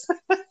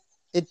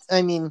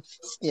 It's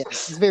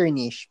very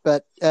niche.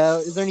 But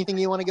is there anything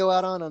you want to go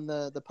out on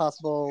the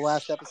possible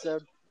last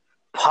episode?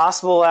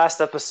 Possible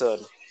last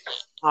episode.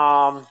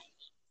 I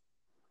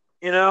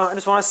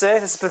just want to say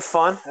this has been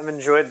fun. I've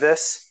enjoyed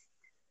this.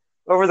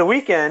 Over the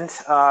weekend,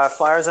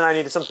 Flyers and I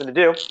needed something to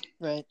do.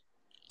 Right.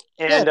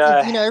 And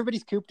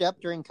everybody's cooped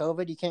up during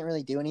COVID. You can't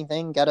really do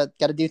anything.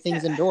 Gotta do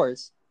things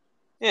indoors.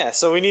 Yeah,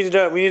 so we needed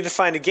to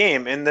find a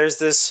game, and there's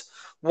this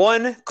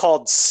one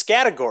called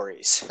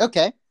Scattergories.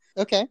 Okay.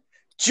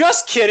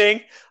 Just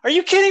kidding. Are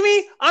you kidding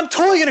me? I'm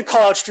totally going to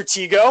call out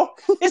Stratego.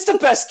 It's the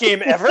best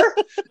game ever.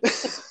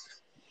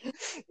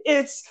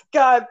 It's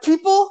got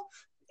people,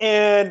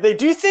 and they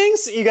do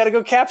things. You got to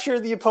go capture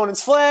the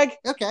opponent's flag.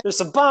 Okay. There's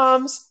some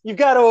bombs. You've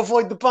got to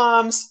avoid the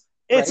bombs.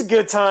 It's a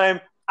good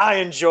time. I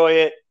enjoy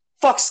it.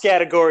 Fuck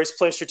Scattergories.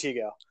 Play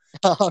Stratego.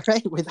 All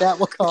right. With that,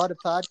 we'll call it a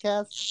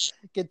podcast.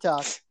 Good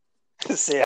talk. See ya.